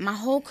experiment. My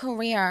whole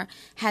career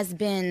has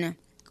been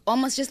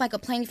almost just like a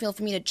playing field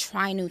for me to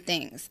try new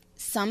things.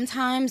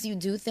 Sometimes you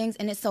do things,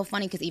 and it's so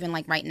funny because even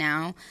like right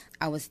now,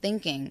 I was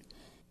thinking,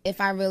 if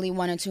I really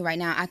wanted to right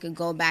now, I could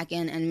go back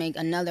in and make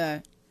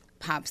another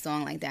pop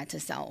song like that to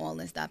sell all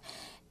this stuff.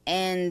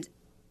 And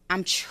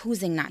I'm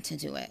choosing not to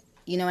do it.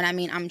 You know what I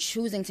mean? I'm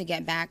choosing to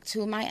get back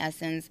to my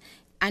essence.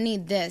 I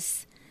need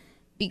this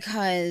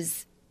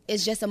because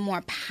it's just a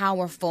more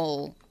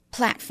powerful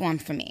platform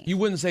for me. You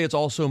wouldn't say it's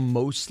also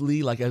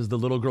mostly, like, as the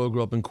little girl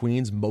grew up in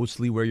Queens,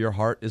 mostly where your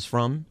heart is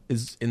from,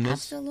 is in this?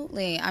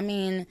 Absolutely. I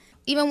mean,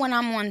 even when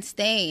I'm on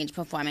stage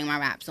performing my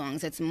rap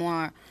songs, it's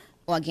more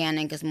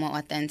organic, it's more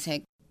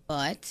authentic.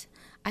 But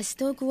I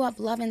still grew up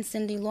loving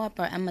Cyndi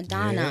Lauper and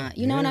Madonna.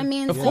 You know what I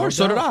mean? Of course,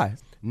 so did I.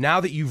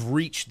 Now that you've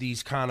reached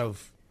these kind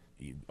of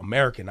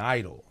American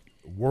Idol,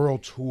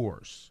 world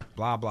tours,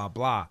 blah, blah,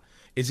 blah,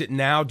 is it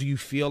now, do you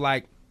feel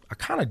like, I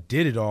kind of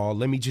did it all,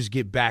 let me just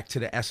get back to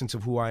the essence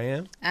of who I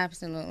am?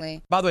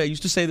 Absolutely. By the way, I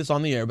used to say this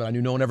on the air, but I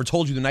knew no one ever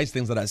told you the nice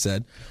things that I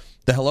said.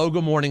 The Hello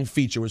Good Morning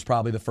feature was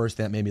probably the first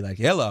thing that made me like,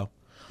 hello.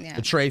 Yeah.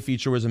 The Trey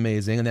feature was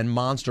amazing. And then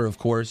Monster, of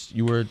course,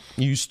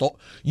 that's what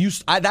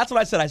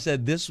I said. I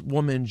said, this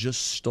woman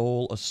just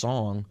stole a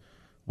song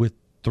with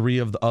 3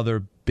 of the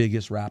other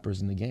biggest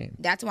rappers in the game.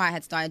 That's why I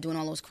had started doing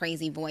all those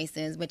crazy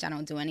voices, which I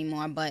don't do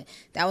anymore. But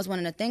that was one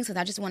of the things, because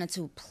I just wanted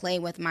to play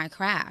with my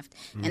craft,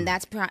 and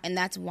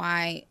that's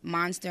why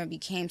Monster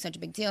became such a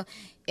big deal.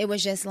 It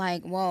was just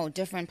like, whoa,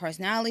 different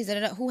personalities.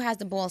 Who has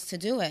the balls to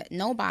do it?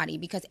 Nobody,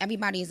 because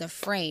everybody is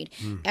afraid.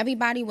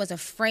 Everybody was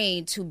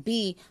afraid to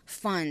be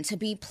fun, to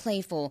be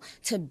playful,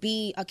 to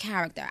be a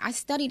character. I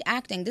studied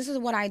acting. This is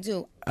what I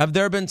do. Have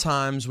there been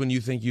times when you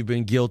think you've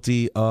been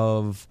guilty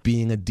of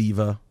being a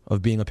diva,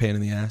 of being a pain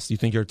in the ass? Do you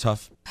think you're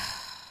tough?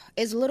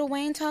 Is Lil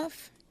Wayne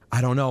tough?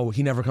 I don't know.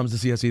 He never comes to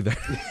see us either.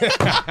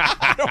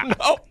 I don't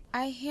know.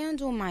 I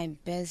handle my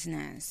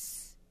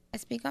business. I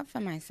speak up for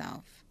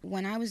myself.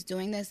 When I was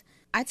doing this,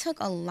 I took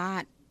a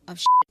lot of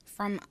shit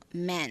from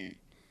men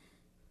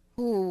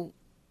who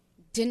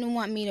didn't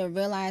want me to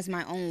realize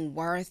my own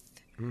worth.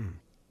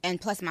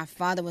 And plus, my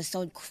father was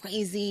so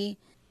crazy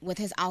with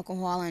his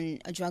alcohol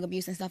and drug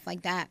abuse and stuff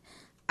like that.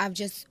 I've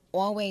just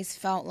always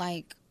felt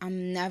like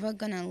I'm never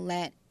going to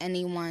let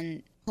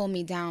anyone pull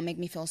me down, make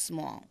me feel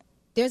small.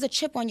 There's a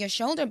chip on your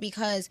shoulder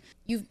because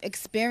you've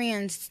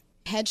experienced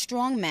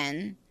headstrong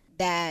men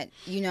that,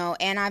 you know,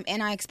 and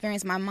I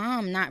experienced my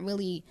mom not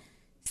really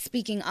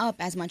speaking up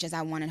as much as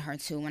I wanted her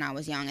to when I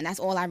was young, and that's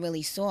all I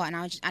really saw. And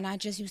I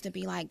just used to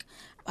be like,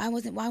 why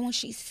won't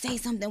she say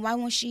something? Why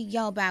won't she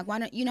yell back? Why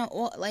don't, you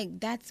know, like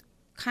that's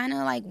kind of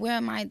like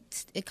where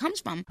it comes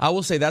from. I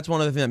will say that's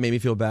one of the things that made me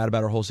feel bad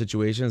about our whole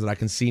situation is that I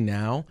can see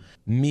now,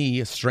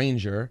 me, a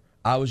stranger,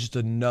 I was just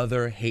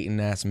another hating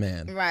ass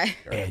man. Right.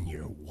 And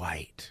you're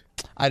white.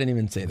 I didn't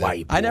even say that.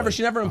 White boy.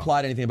 She never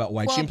implied anything about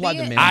white. Well, she implied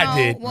the man. I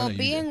did. Well,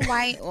 being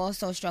white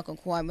also struck a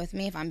chord with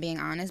me, if I'm being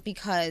honest,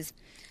 because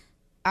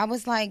I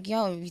was like,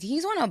 yo,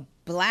 he's on a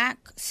black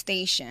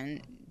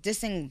station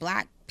dissing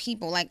black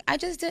people. Like, I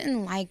just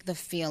didn't like the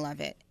feel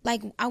of it.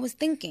 Like, I was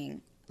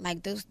thinking,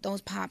 like,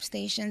 those pop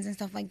stations and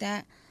stuff like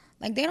that,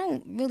 like, they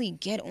don't really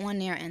get on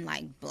there and,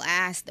 like,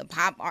 blast the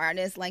pop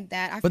artists like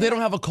that. But they don't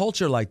have a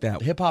culture like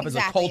that. Hip-hop is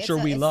a culture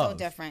we love.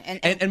 It's so different.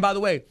 And by the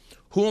way,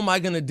 who am I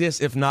going to diss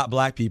if not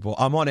black people?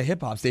 I'm on a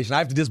hip-hop station. I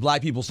have to diss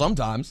black people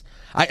sometimes.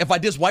 If I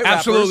diss white rappers...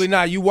 Absolutely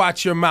not. You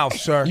watch your mouth,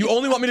 sir. You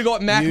only want me to go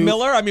at Mac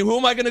Miller? I mean, who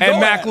am I going to go at?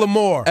 And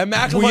Macklemore. And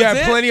Macklemore. We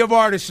have plenty of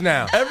artists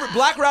now.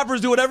 Black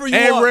rappers do whatever you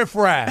want. And Riff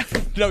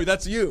Raff. No,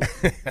 that's you.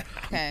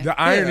 Okay. The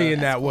irony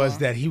in that was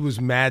that he was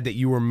mad that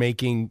you were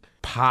making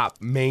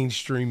pop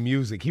mainstream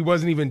music. He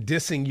wasn't even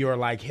dissing your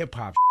like hip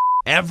hop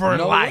ever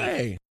in life.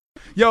 Way.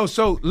 Yo,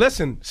 so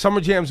listen,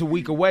 Summer Jam's a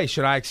week away.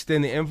 Should I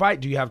extend the invite?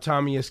 Do you have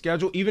time in your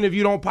schedule? Even if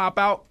you don't pop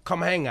out,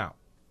 come hang out.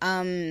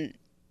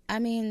 I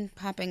mean,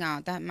 popping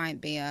out, that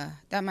might be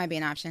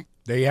an option.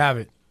 There you have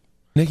it.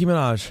 Nicki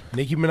Minaj.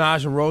 Nicki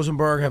Minaj and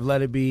Rosenberg have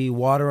let it be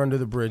water under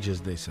the bridge,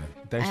 as they say.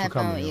 Thanks for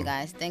coming. I had fun with you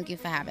guys. Thank you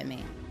for having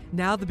me.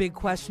 Now the big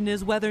question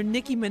is whether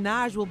Nicki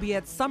Minaj will be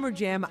at Summer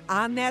Jam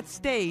on that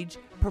stage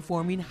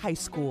performing High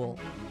School.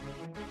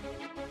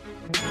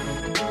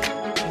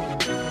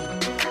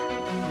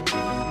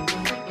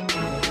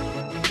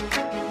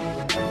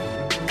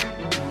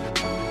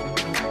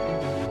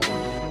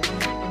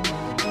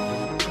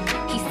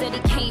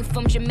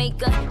 From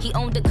Jamaica, he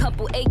owned a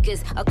couple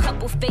acres, a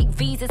couple fake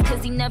visas,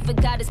 cause he never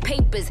got his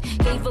papers.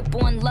 Gave up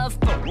on love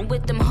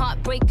with them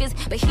heartbreakers,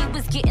 but he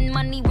was getting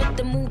money with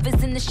the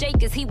movers and the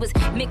shakers. He was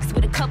mixed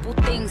with a couple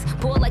things,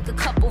 bore like a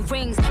couple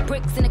rings,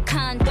 bricks in a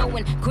condo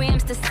and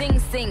grams to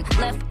sing.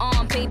 Left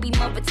arm, baby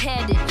mother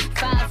tatted,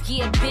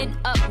 5-year bid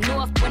up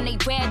north when they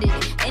ratted.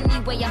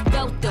 Anyway, I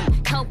felt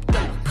them, helped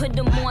them, Put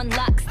them on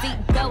lock,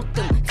 seat belt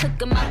them. Took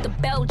them out to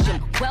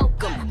Belgium.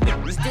 Welcome.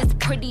 Bitch, this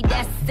pretty,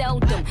 that's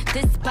seldom.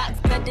 This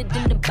box better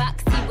than the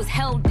box he was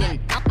held in.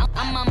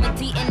 I'm Mama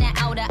D in the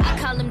outer. I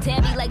call him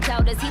Daddy like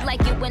doubters. He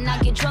like it when I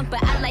get drunk,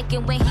 but I like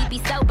it when he be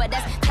sober.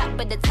 That's top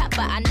of the topper.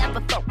 I never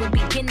fuck with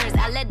beginners.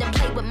 I let him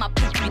play with my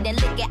pussy, then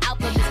lick it out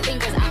with his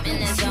fingers. I'm in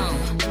the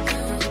zone.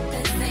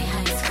 This ain't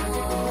high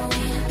school.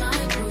 Me and my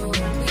crew, we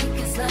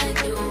can slide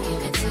through.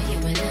 Give it to you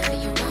whenever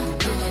you want.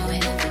 Do it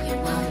whenever you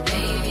want,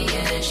 baby.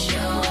 It's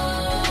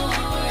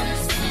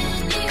yours.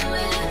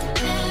 Anywhere,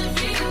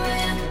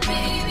 everywhere,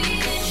 baby.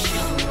 It's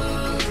your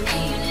world,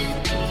 ain't it?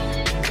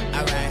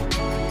 All right.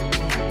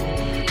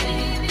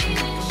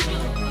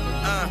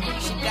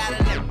 She got a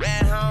nip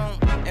at home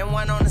and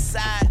one on the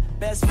side.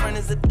 Best friend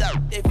is a duck.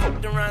 They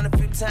fucked around a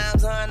few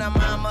times, her and her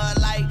mama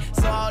alike.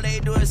 So all they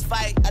do is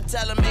fight. I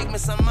tell her make me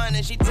some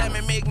money, she tell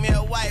me make me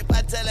a wife.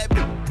 I tell that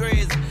bitch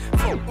crazy,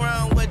 fuck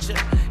around with you.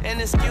 And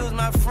excuse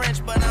my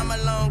French, but I'm a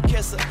lone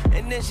kisser.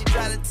 And then she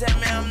try to tell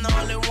me I'm the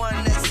only one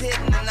that's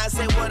hitting. And I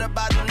say, what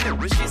about them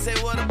nipples? She say,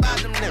 what about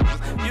them nipples?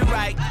 You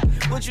right,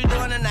 what you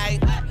doing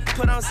tonight?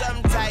 Put on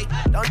something tight,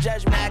 don't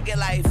judge me, I get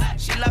life.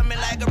 She love me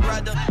like a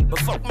brother, but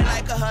fuck me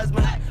like a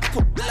husband.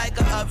 Cook me like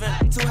an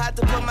oven, too hot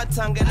to put my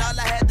tongue in. All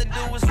I had to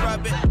do was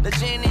rub it, the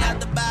genie out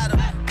the bottom.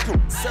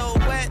 So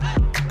wet,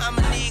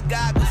 I'ma need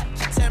goggles.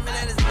 She tell me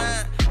that it's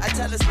mine, I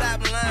tell her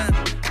stop lying.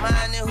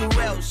 Mine and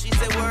who else? She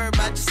say worry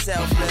about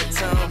yourself, little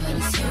Tom.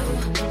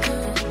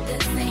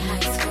 This ain't high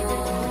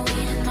school. Me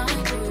and my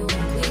crew,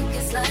 we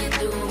can slide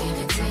through. Give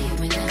it to you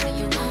whenever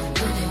you want.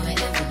 Do it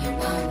whenever you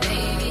want,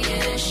 baby.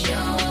 It's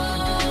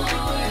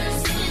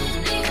yours.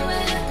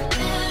 Anywhere,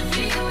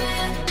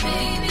 everywhere,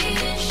 baby.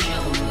 It's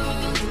your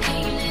world,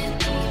 ain't it?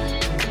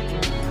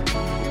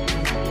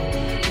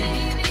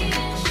 Baby,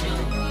 it's your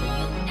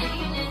world,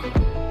 ain't it?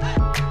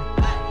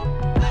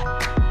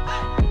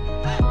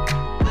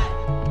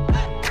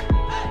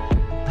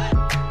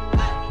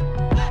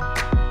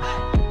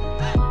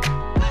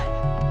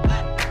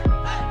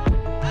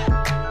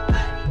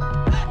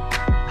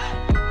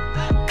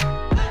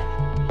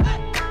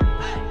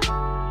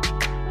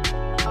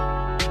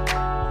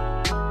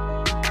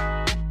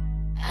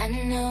 I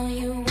know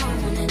you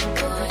want it,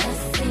 boy, I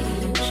see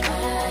you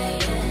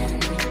trying.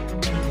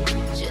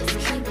 Just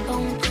keep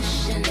on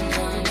pushing,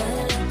 I'ma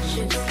let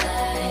you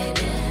slide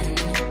in.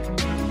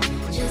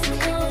 Just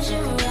close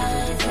your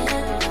eyes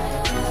and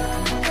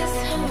this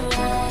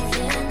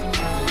horizon.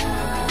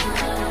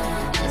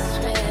 I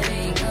swear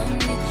they gon'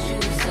 get you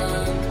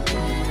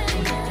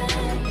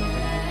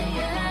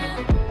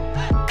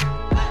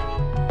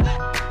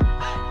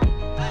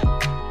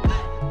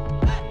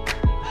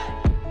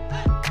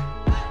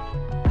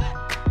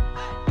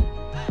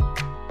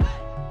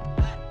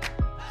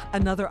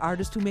Another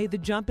artist who made the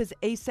jump is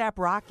A$AP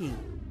Rocky.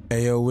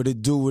 Hey yo, what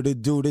it do?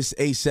 This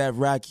A$AP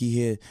Rocky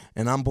here,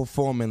 and I'm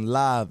performing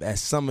live at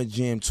Summer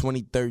Jam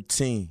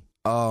 2013.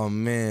 Oh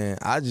man,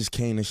 I just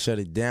came to shut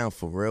it down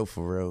for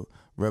real.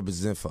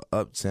 Represent for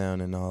Uptown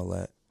and all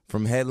that.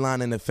 From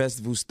headlining the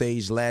festival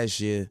stage last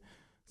year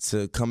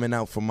to coming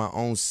out for my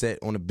own set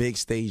on the big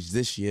stage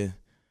this year,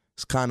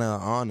 it's kind of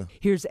an honor.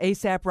 Here's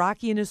A$AP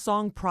Rocky and his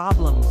song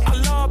Problems. I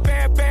love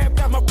bad,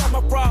 that's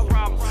my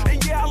problem.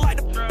 And yeah, I like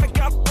the I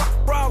got a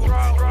problem.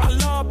 I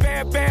love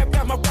bad,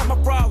 that's my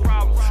problem.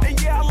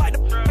 And yeah, I like the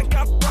I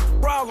got a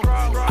problem.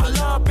 I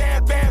love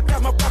bad,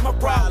 that's my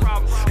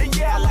problem. And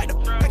yeah, I like the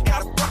I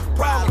got a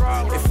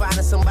problem. If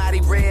finding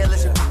somebody real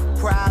is your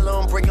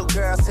problem, bring your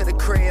girls to the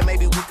crib,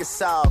 maybe we can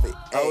solve it.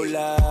 Hold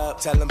up,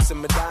 tell them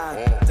simmer down.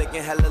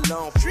 Taking hella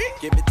long,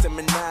 give it to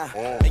me now.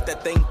 Make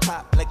that thing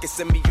pop like it's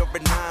in me over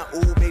 9.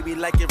 Ooh, baby,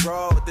 like it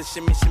raw with the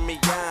shimmy,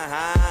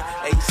 yeah,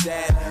 huh?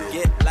 A$AP,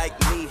 get like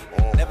me.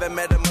 Never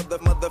met a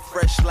mother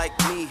fresh like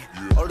me.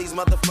 All these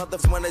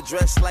mothers wanna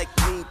dress like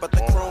me, but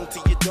the chrome to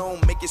your dome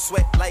make you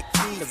sweat like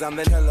me. Cause I'm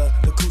the killer,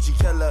 the coochie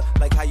killer.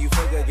 Like how you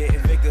figure,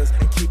 getting figures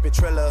and keep it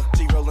triller.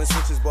 She rolling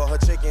switches, bought her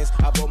chickens.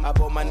 I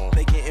bought my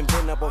they getting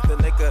bent up off the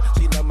liquor.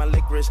 She love my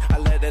licorice, I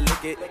let her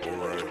lick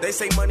it. They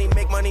say money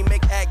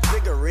make act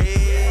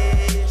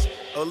vigorous.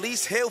 At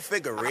least he'll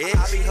figure it.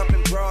 I be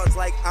humping broads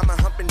like I'm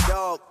a humping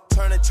dog.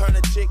 Turn a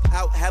chick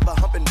out, have a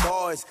humping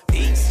bars.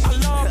 Peace. I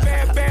love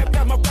bad,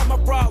 that's my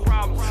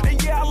problem.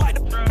 And yeah, I like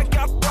the I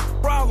got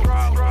a problem.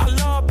 I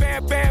love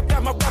bad,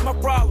 that's my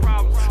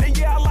problem. And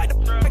yeah, I like the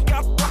I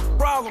got a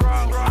problem.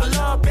 I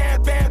love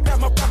bad, that's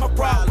my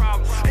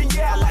problem. And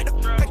yeah, I like the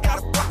I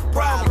got a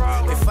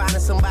problem. If finding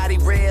somebody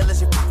real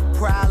is your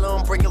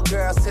problem, bring your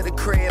girls to the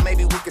crib,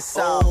 maybe we can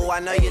solve. Oh, I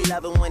know you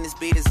love it when this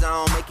beat is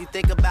on. Make you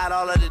think about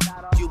all of the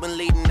you've been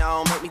leading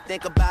on. Make me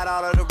think about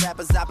all of the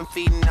rappers I've been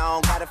feeding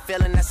on. Got a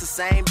feeling that's the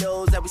same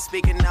dudes that we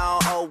speaking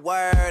on. Oh,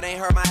 word, ain't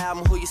heard my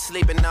album, who you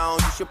sleeping on?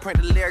 You should print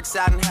the lyrics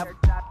out and have a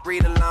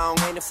read along.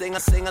 Ain't a sing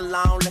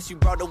along unless you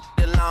brought the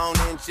along.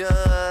 And just,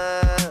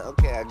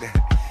 okay, I got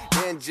it.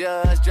 Then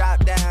just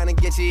drop down and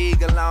get your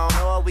eagle on.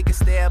 Or we can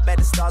stay up at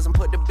the stars and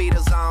put the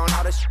Beatles on.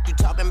 All the shit you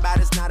talking about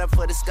is not up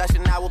for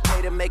discussion. I will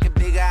pay to make it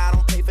bigger. I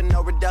don't pay for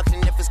no reduction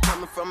if it's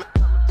coming from it.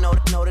 Know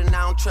that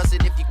I don't trust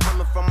it. If you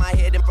coming from my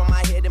head and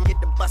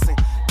get the bussin'.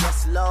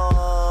 Yes,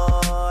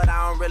 Lord.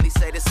 I don't really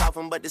say this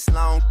often, but this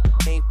long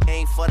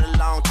ain't for the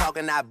long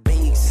talking. I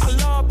beast. I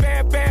love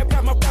bad,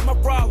 got my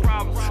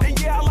problem. And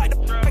yeah, I like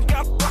the I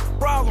got a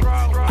problem.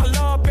 I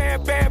love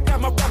bad,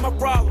 got my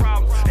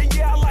problem. And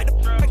yeah, I like the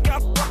I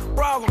got a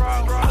problem.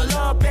 I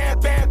love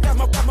bad, got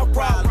my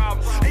problem.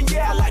 And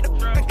yeah, I like the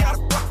I got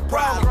a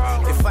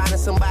problem. If finding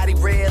somebody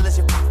real is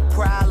your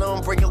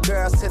problem, bring your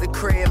girls to the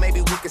crib,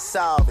 maybe we can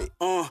solve it.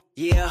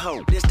 Yeah,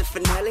 ho, this the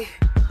finale.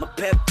 My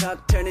pep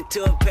talk turned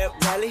into a pep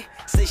rally.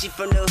 Say she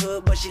from the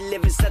hood, but she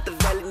live inside the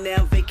valley.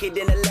 Now vacated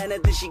in Atlanta,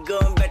 then she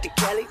going back to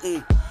Cali.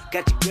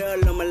 Got your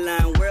girl on my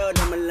line, world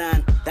on my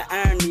line. The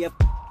irony of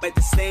at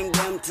the same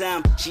damn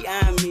time. She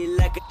eyeing me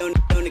like it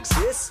don't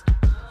exist.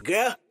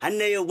 Girl, I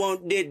know you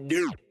want this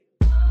dude.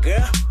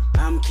 Girl,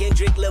 I'm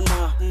Kendrick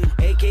Lamar,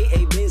 a.k.a.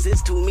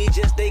 Benzes to me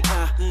just a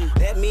car.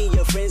 That mean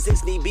your friends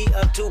is need be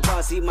up to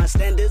par. See my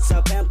standards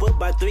are pampered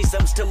by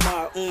threesomes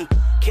tomorrow.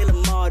 Kill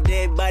them all,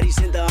 dead bodies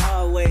in the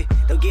hallway.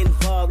 Don't get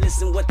involved,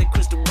 listen what the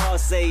crystal ball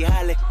say.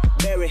 Halle,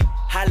 Berry,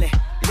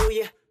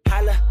 hallelujah,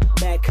 holla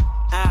back,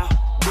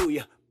 I'll do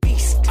ya.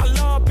 Beast. I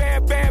love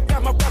bad,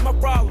 got my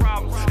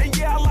problem. And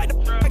yeah, I like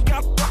the I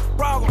got a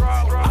problem.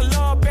 I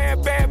love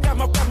bad, got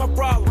my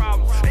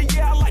problem. And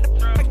yeah, I like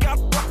the I got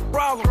a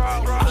problem.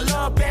 I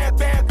love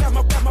bad, got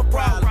my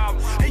problem.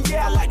 And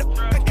yeah, I like the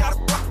I got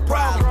a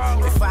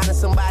problem. If finding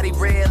somebody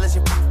real is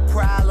your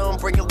problem,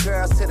 bring your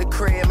girls to the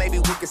crib, maybe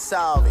we can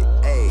solve it.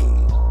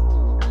 Ayy.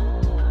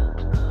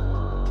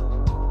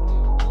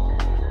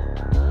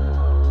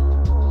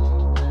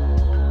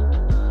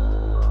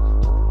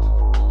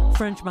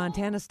 French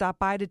Montana stopped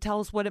by to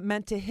tell us what it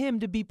meant to him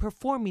to be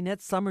performing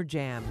at Summer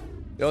Jam.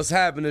 Yo, what's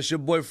happening? It's your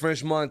boy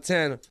French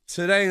Montana.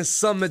 Today in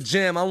Summer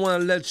Jam, I want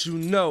to let you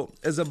know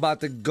it's about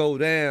to go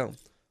down.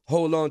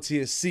 Hold on to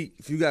your seat.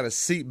 If you got a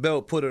seat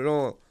belt, put it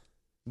on.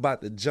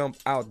 About to jump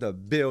out the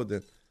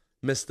building.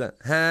 Mr.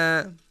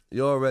 Han,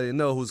 you already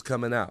know who's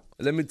coming out.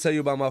 Let me tell you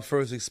about my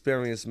first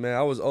experience, man.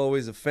 I was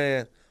always a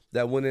fan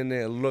that went in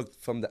there and looked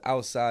from the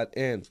outside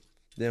in.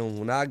 Then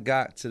when I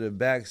got to the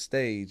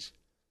backstage,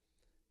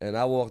 and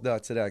I walked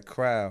out to that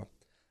crowd,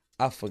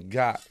 I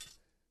forgot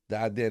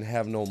that I didn't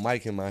have no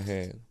mic in my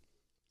hand.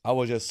 I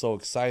was just so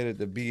excited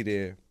to be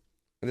there.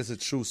 And it's a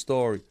true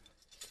story.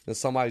 And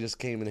somebody just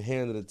came and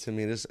handed it to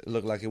me. This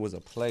looked like it was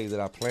a play that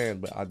I planned,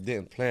 but I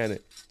didn't plan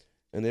it.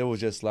 And it was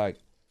just like,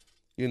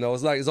 you know,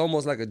 it's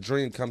almost like a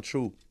dream come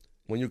true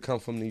when you come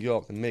from New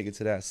York and make it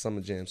to that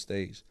Summer Jam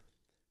stage.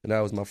 And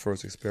that was my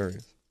first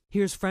experience.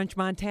 Here's French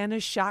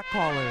Montana's Shot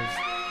Callers.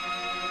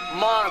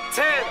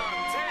 Montana.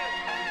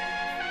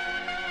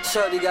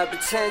 Shorty got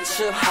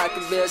potential, I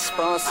could be a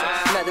sponsor.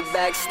 Met her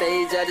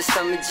backstage at the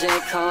Summer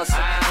Jam concert.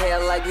 Hair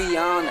like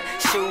Rihanna,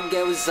 shoe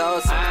game was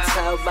awesome.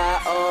 Tell by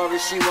aura,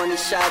 she want a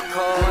shot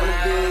call. Wanna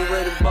be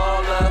with a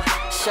baller,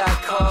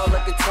 shot call.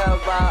 I can tell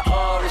by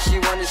aura, she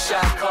want a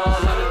shot call.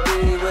 Wanna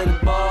be with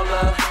a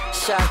baller,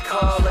 shot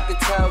call. I can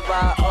tell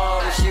by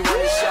aura, she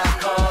want a shot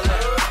call.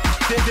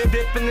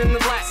 Dipping in the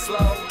lap,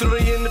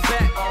 3 in the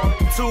back,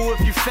 2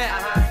 if you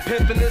fat.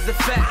 Pimpin' is a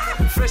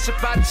fact. Fresh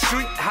up out the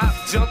street, hop,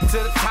 jump to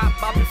the top.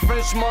 I be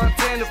French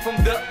Montana from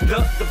the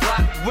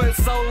block. Went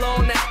solo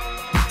on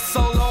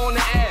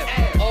the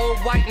air. All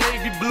white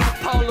navy blue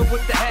polo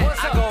with the hat.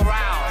 I go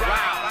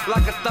round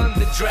like a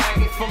thunder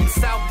dragon from the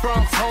South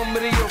Bronx, home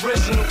of the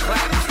original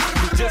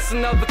claps. Just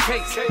another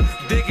case,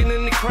 digging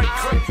in the crates.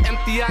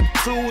 Empty out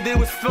the 2, they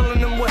was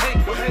filling them with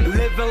hate.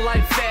 Living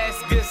life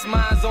fast, gets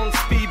mines on the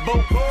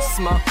speedboat.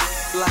 Smoke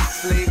like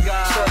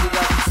cigar. Shorty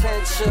got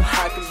potential,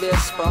 I could be a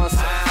sponsor.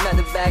 Met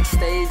her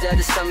backstage at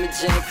the Summer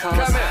Jam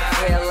concert.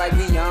 Hair like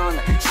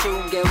Rihanna,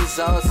 shoe game was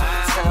awesome.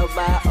 Tell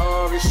by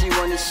aura, she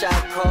want a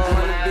shot call.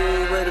 Wanna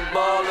be with a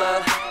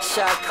baller,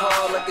 shot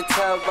call. I can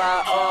tell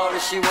by aura,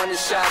 she want a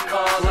shot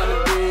call.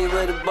 Wanna be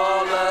with a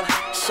baller,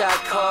 shot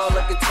call.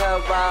 I can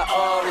tell by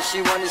aura,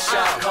 she want a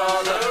shot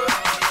caller.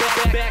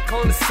 Back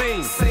on the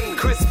scene,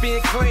 crispy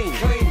and clean.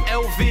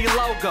 LV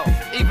logo,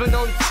 even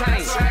on the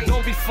chain.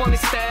 Don't be funny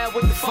style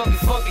with the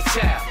funky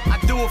child. I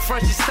do a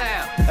Frenchy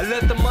style, I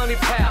let the money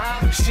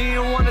pal. She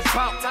didn't wanna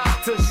talk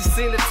till she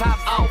seen the top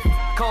off.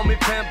 Call me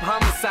Pimp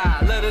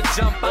Homicide, let her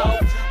jump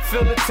out.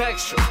 Feel the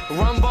texture,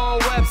 Rumble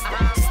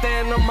Webster.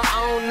 Stand on my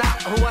own,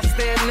 not who I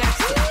stand next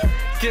to.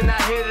 Can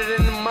I hit it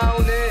in the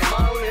morning?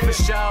 For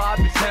sure, I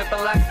be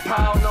pimping like a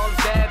pound on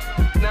that.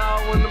 Now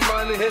when the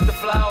money hit the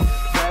floor,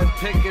 better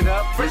pick it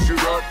up, French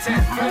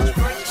Montana.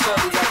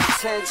 Shorty got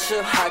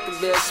potential, I could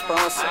be a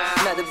sponsor.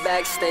 Met her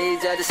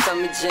backstage at the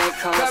Summer Jam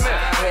concert.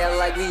 Hair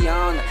like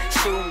Rihanna,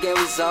 shoe game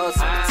was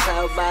awesome.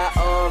 Tell by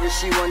aura,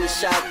 she want a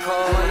shot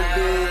call. Wanna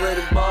be with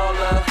a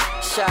baller,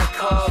 shot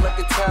call. I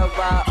can tell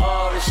by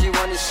aura, she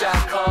want a shot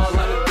call.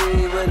 Wanna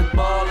be with a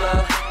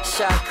baller,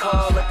 shot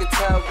call. I can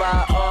tell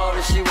by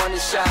aura, she want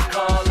a shot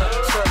call.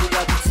 Shorty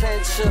got potential.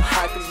 potential,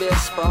 I could be a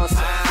sponsor.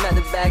 Met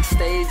her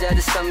backstage at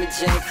the Summer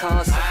Jam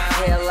concert.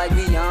 Hair like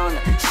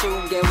Rihanna,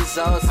 shoe game was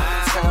awesome.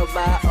 Tell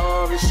by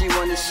aura, she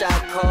want a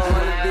shot call.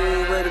 Wanna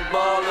be with a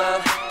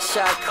baller,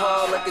 shot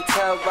call. I can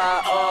tell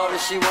by aura,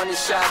 she want a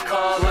shot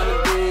call.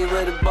 Wanna be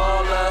with a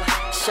baller,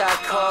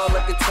 shot call.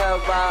 I can tell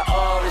by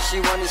aura, she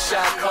want a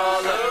shot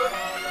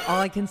caller. All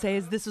I can say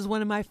is this is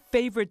one of my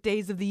favorite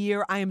days of the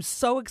year. I am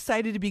so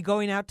excited to be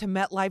going out to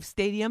MetLife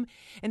Stadium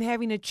and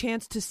having a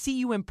chance to see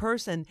you in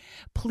person.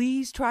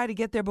 Please try to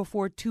get there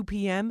before 2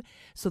 p.m.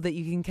 so that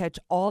you can catch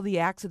all the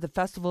acts at the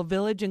Festival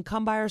Village and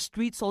come by our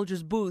Street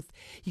Soldiers booth.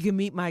 You can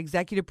meet my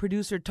executive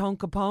producer, Tone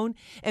Capone,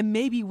 and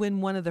maybe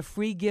win one of the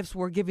free gifts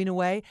we're giving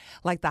away,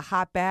 like the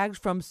hot bags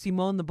from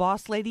Simone the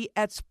Boss Lady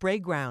at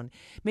Sprayground.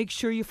 Make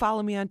sure you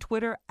follow me on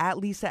Twitter at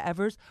Lisa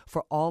Evers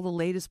for all the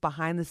latest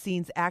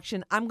behind-the-scenes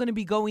action. I'm going to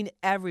be going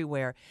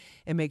everywhere.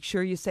 And make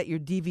sure you set your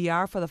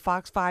DVR for the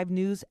Fox 5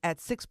 News at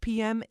 6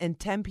 p.m. and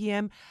 10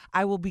 p.m.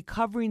 I will be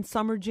covering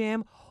Summer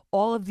Jam,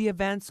 all of the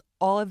events,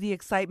 all of the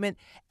excitement,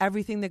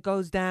 everything that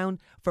goes down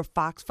for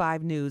Fox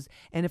 5 News.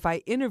 And if I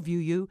interview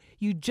you,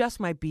 you just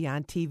might be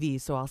on TV,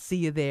 so I'll see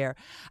you there.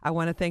 I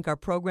want to thank our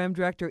program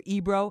director,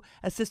 Ebro,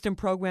 assistant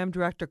program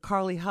director,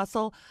 Carly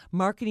Hustle,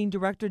 marketing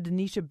director,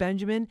 Denisha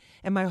Benjamin,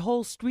 and my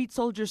whole Street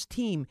Soldiers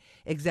team,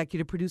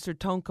 executive producer,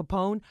 Tone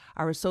Capone,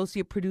 our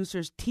associate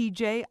producers,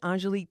 TJ,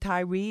 Angelique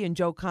Tyree, and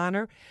Joe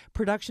Connor,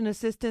 production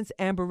assistants,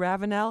 Amber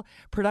Ravenel,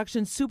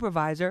 production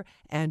supervisor,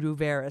 Andrew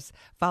Veras.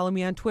 Follow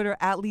me on Twitter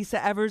at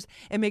Lisa Evers,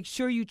 and make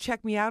sure you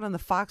check me out on the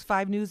Fox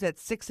 5 News at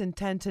 6 and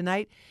 10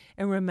 tonight.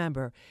 And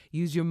remember,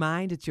 use your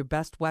mind. It's your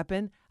best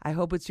weapon. I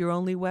hope it's your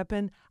only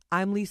weapon.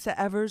 I'm Lisa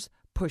Evers.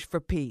 Push for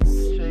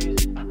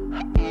peace.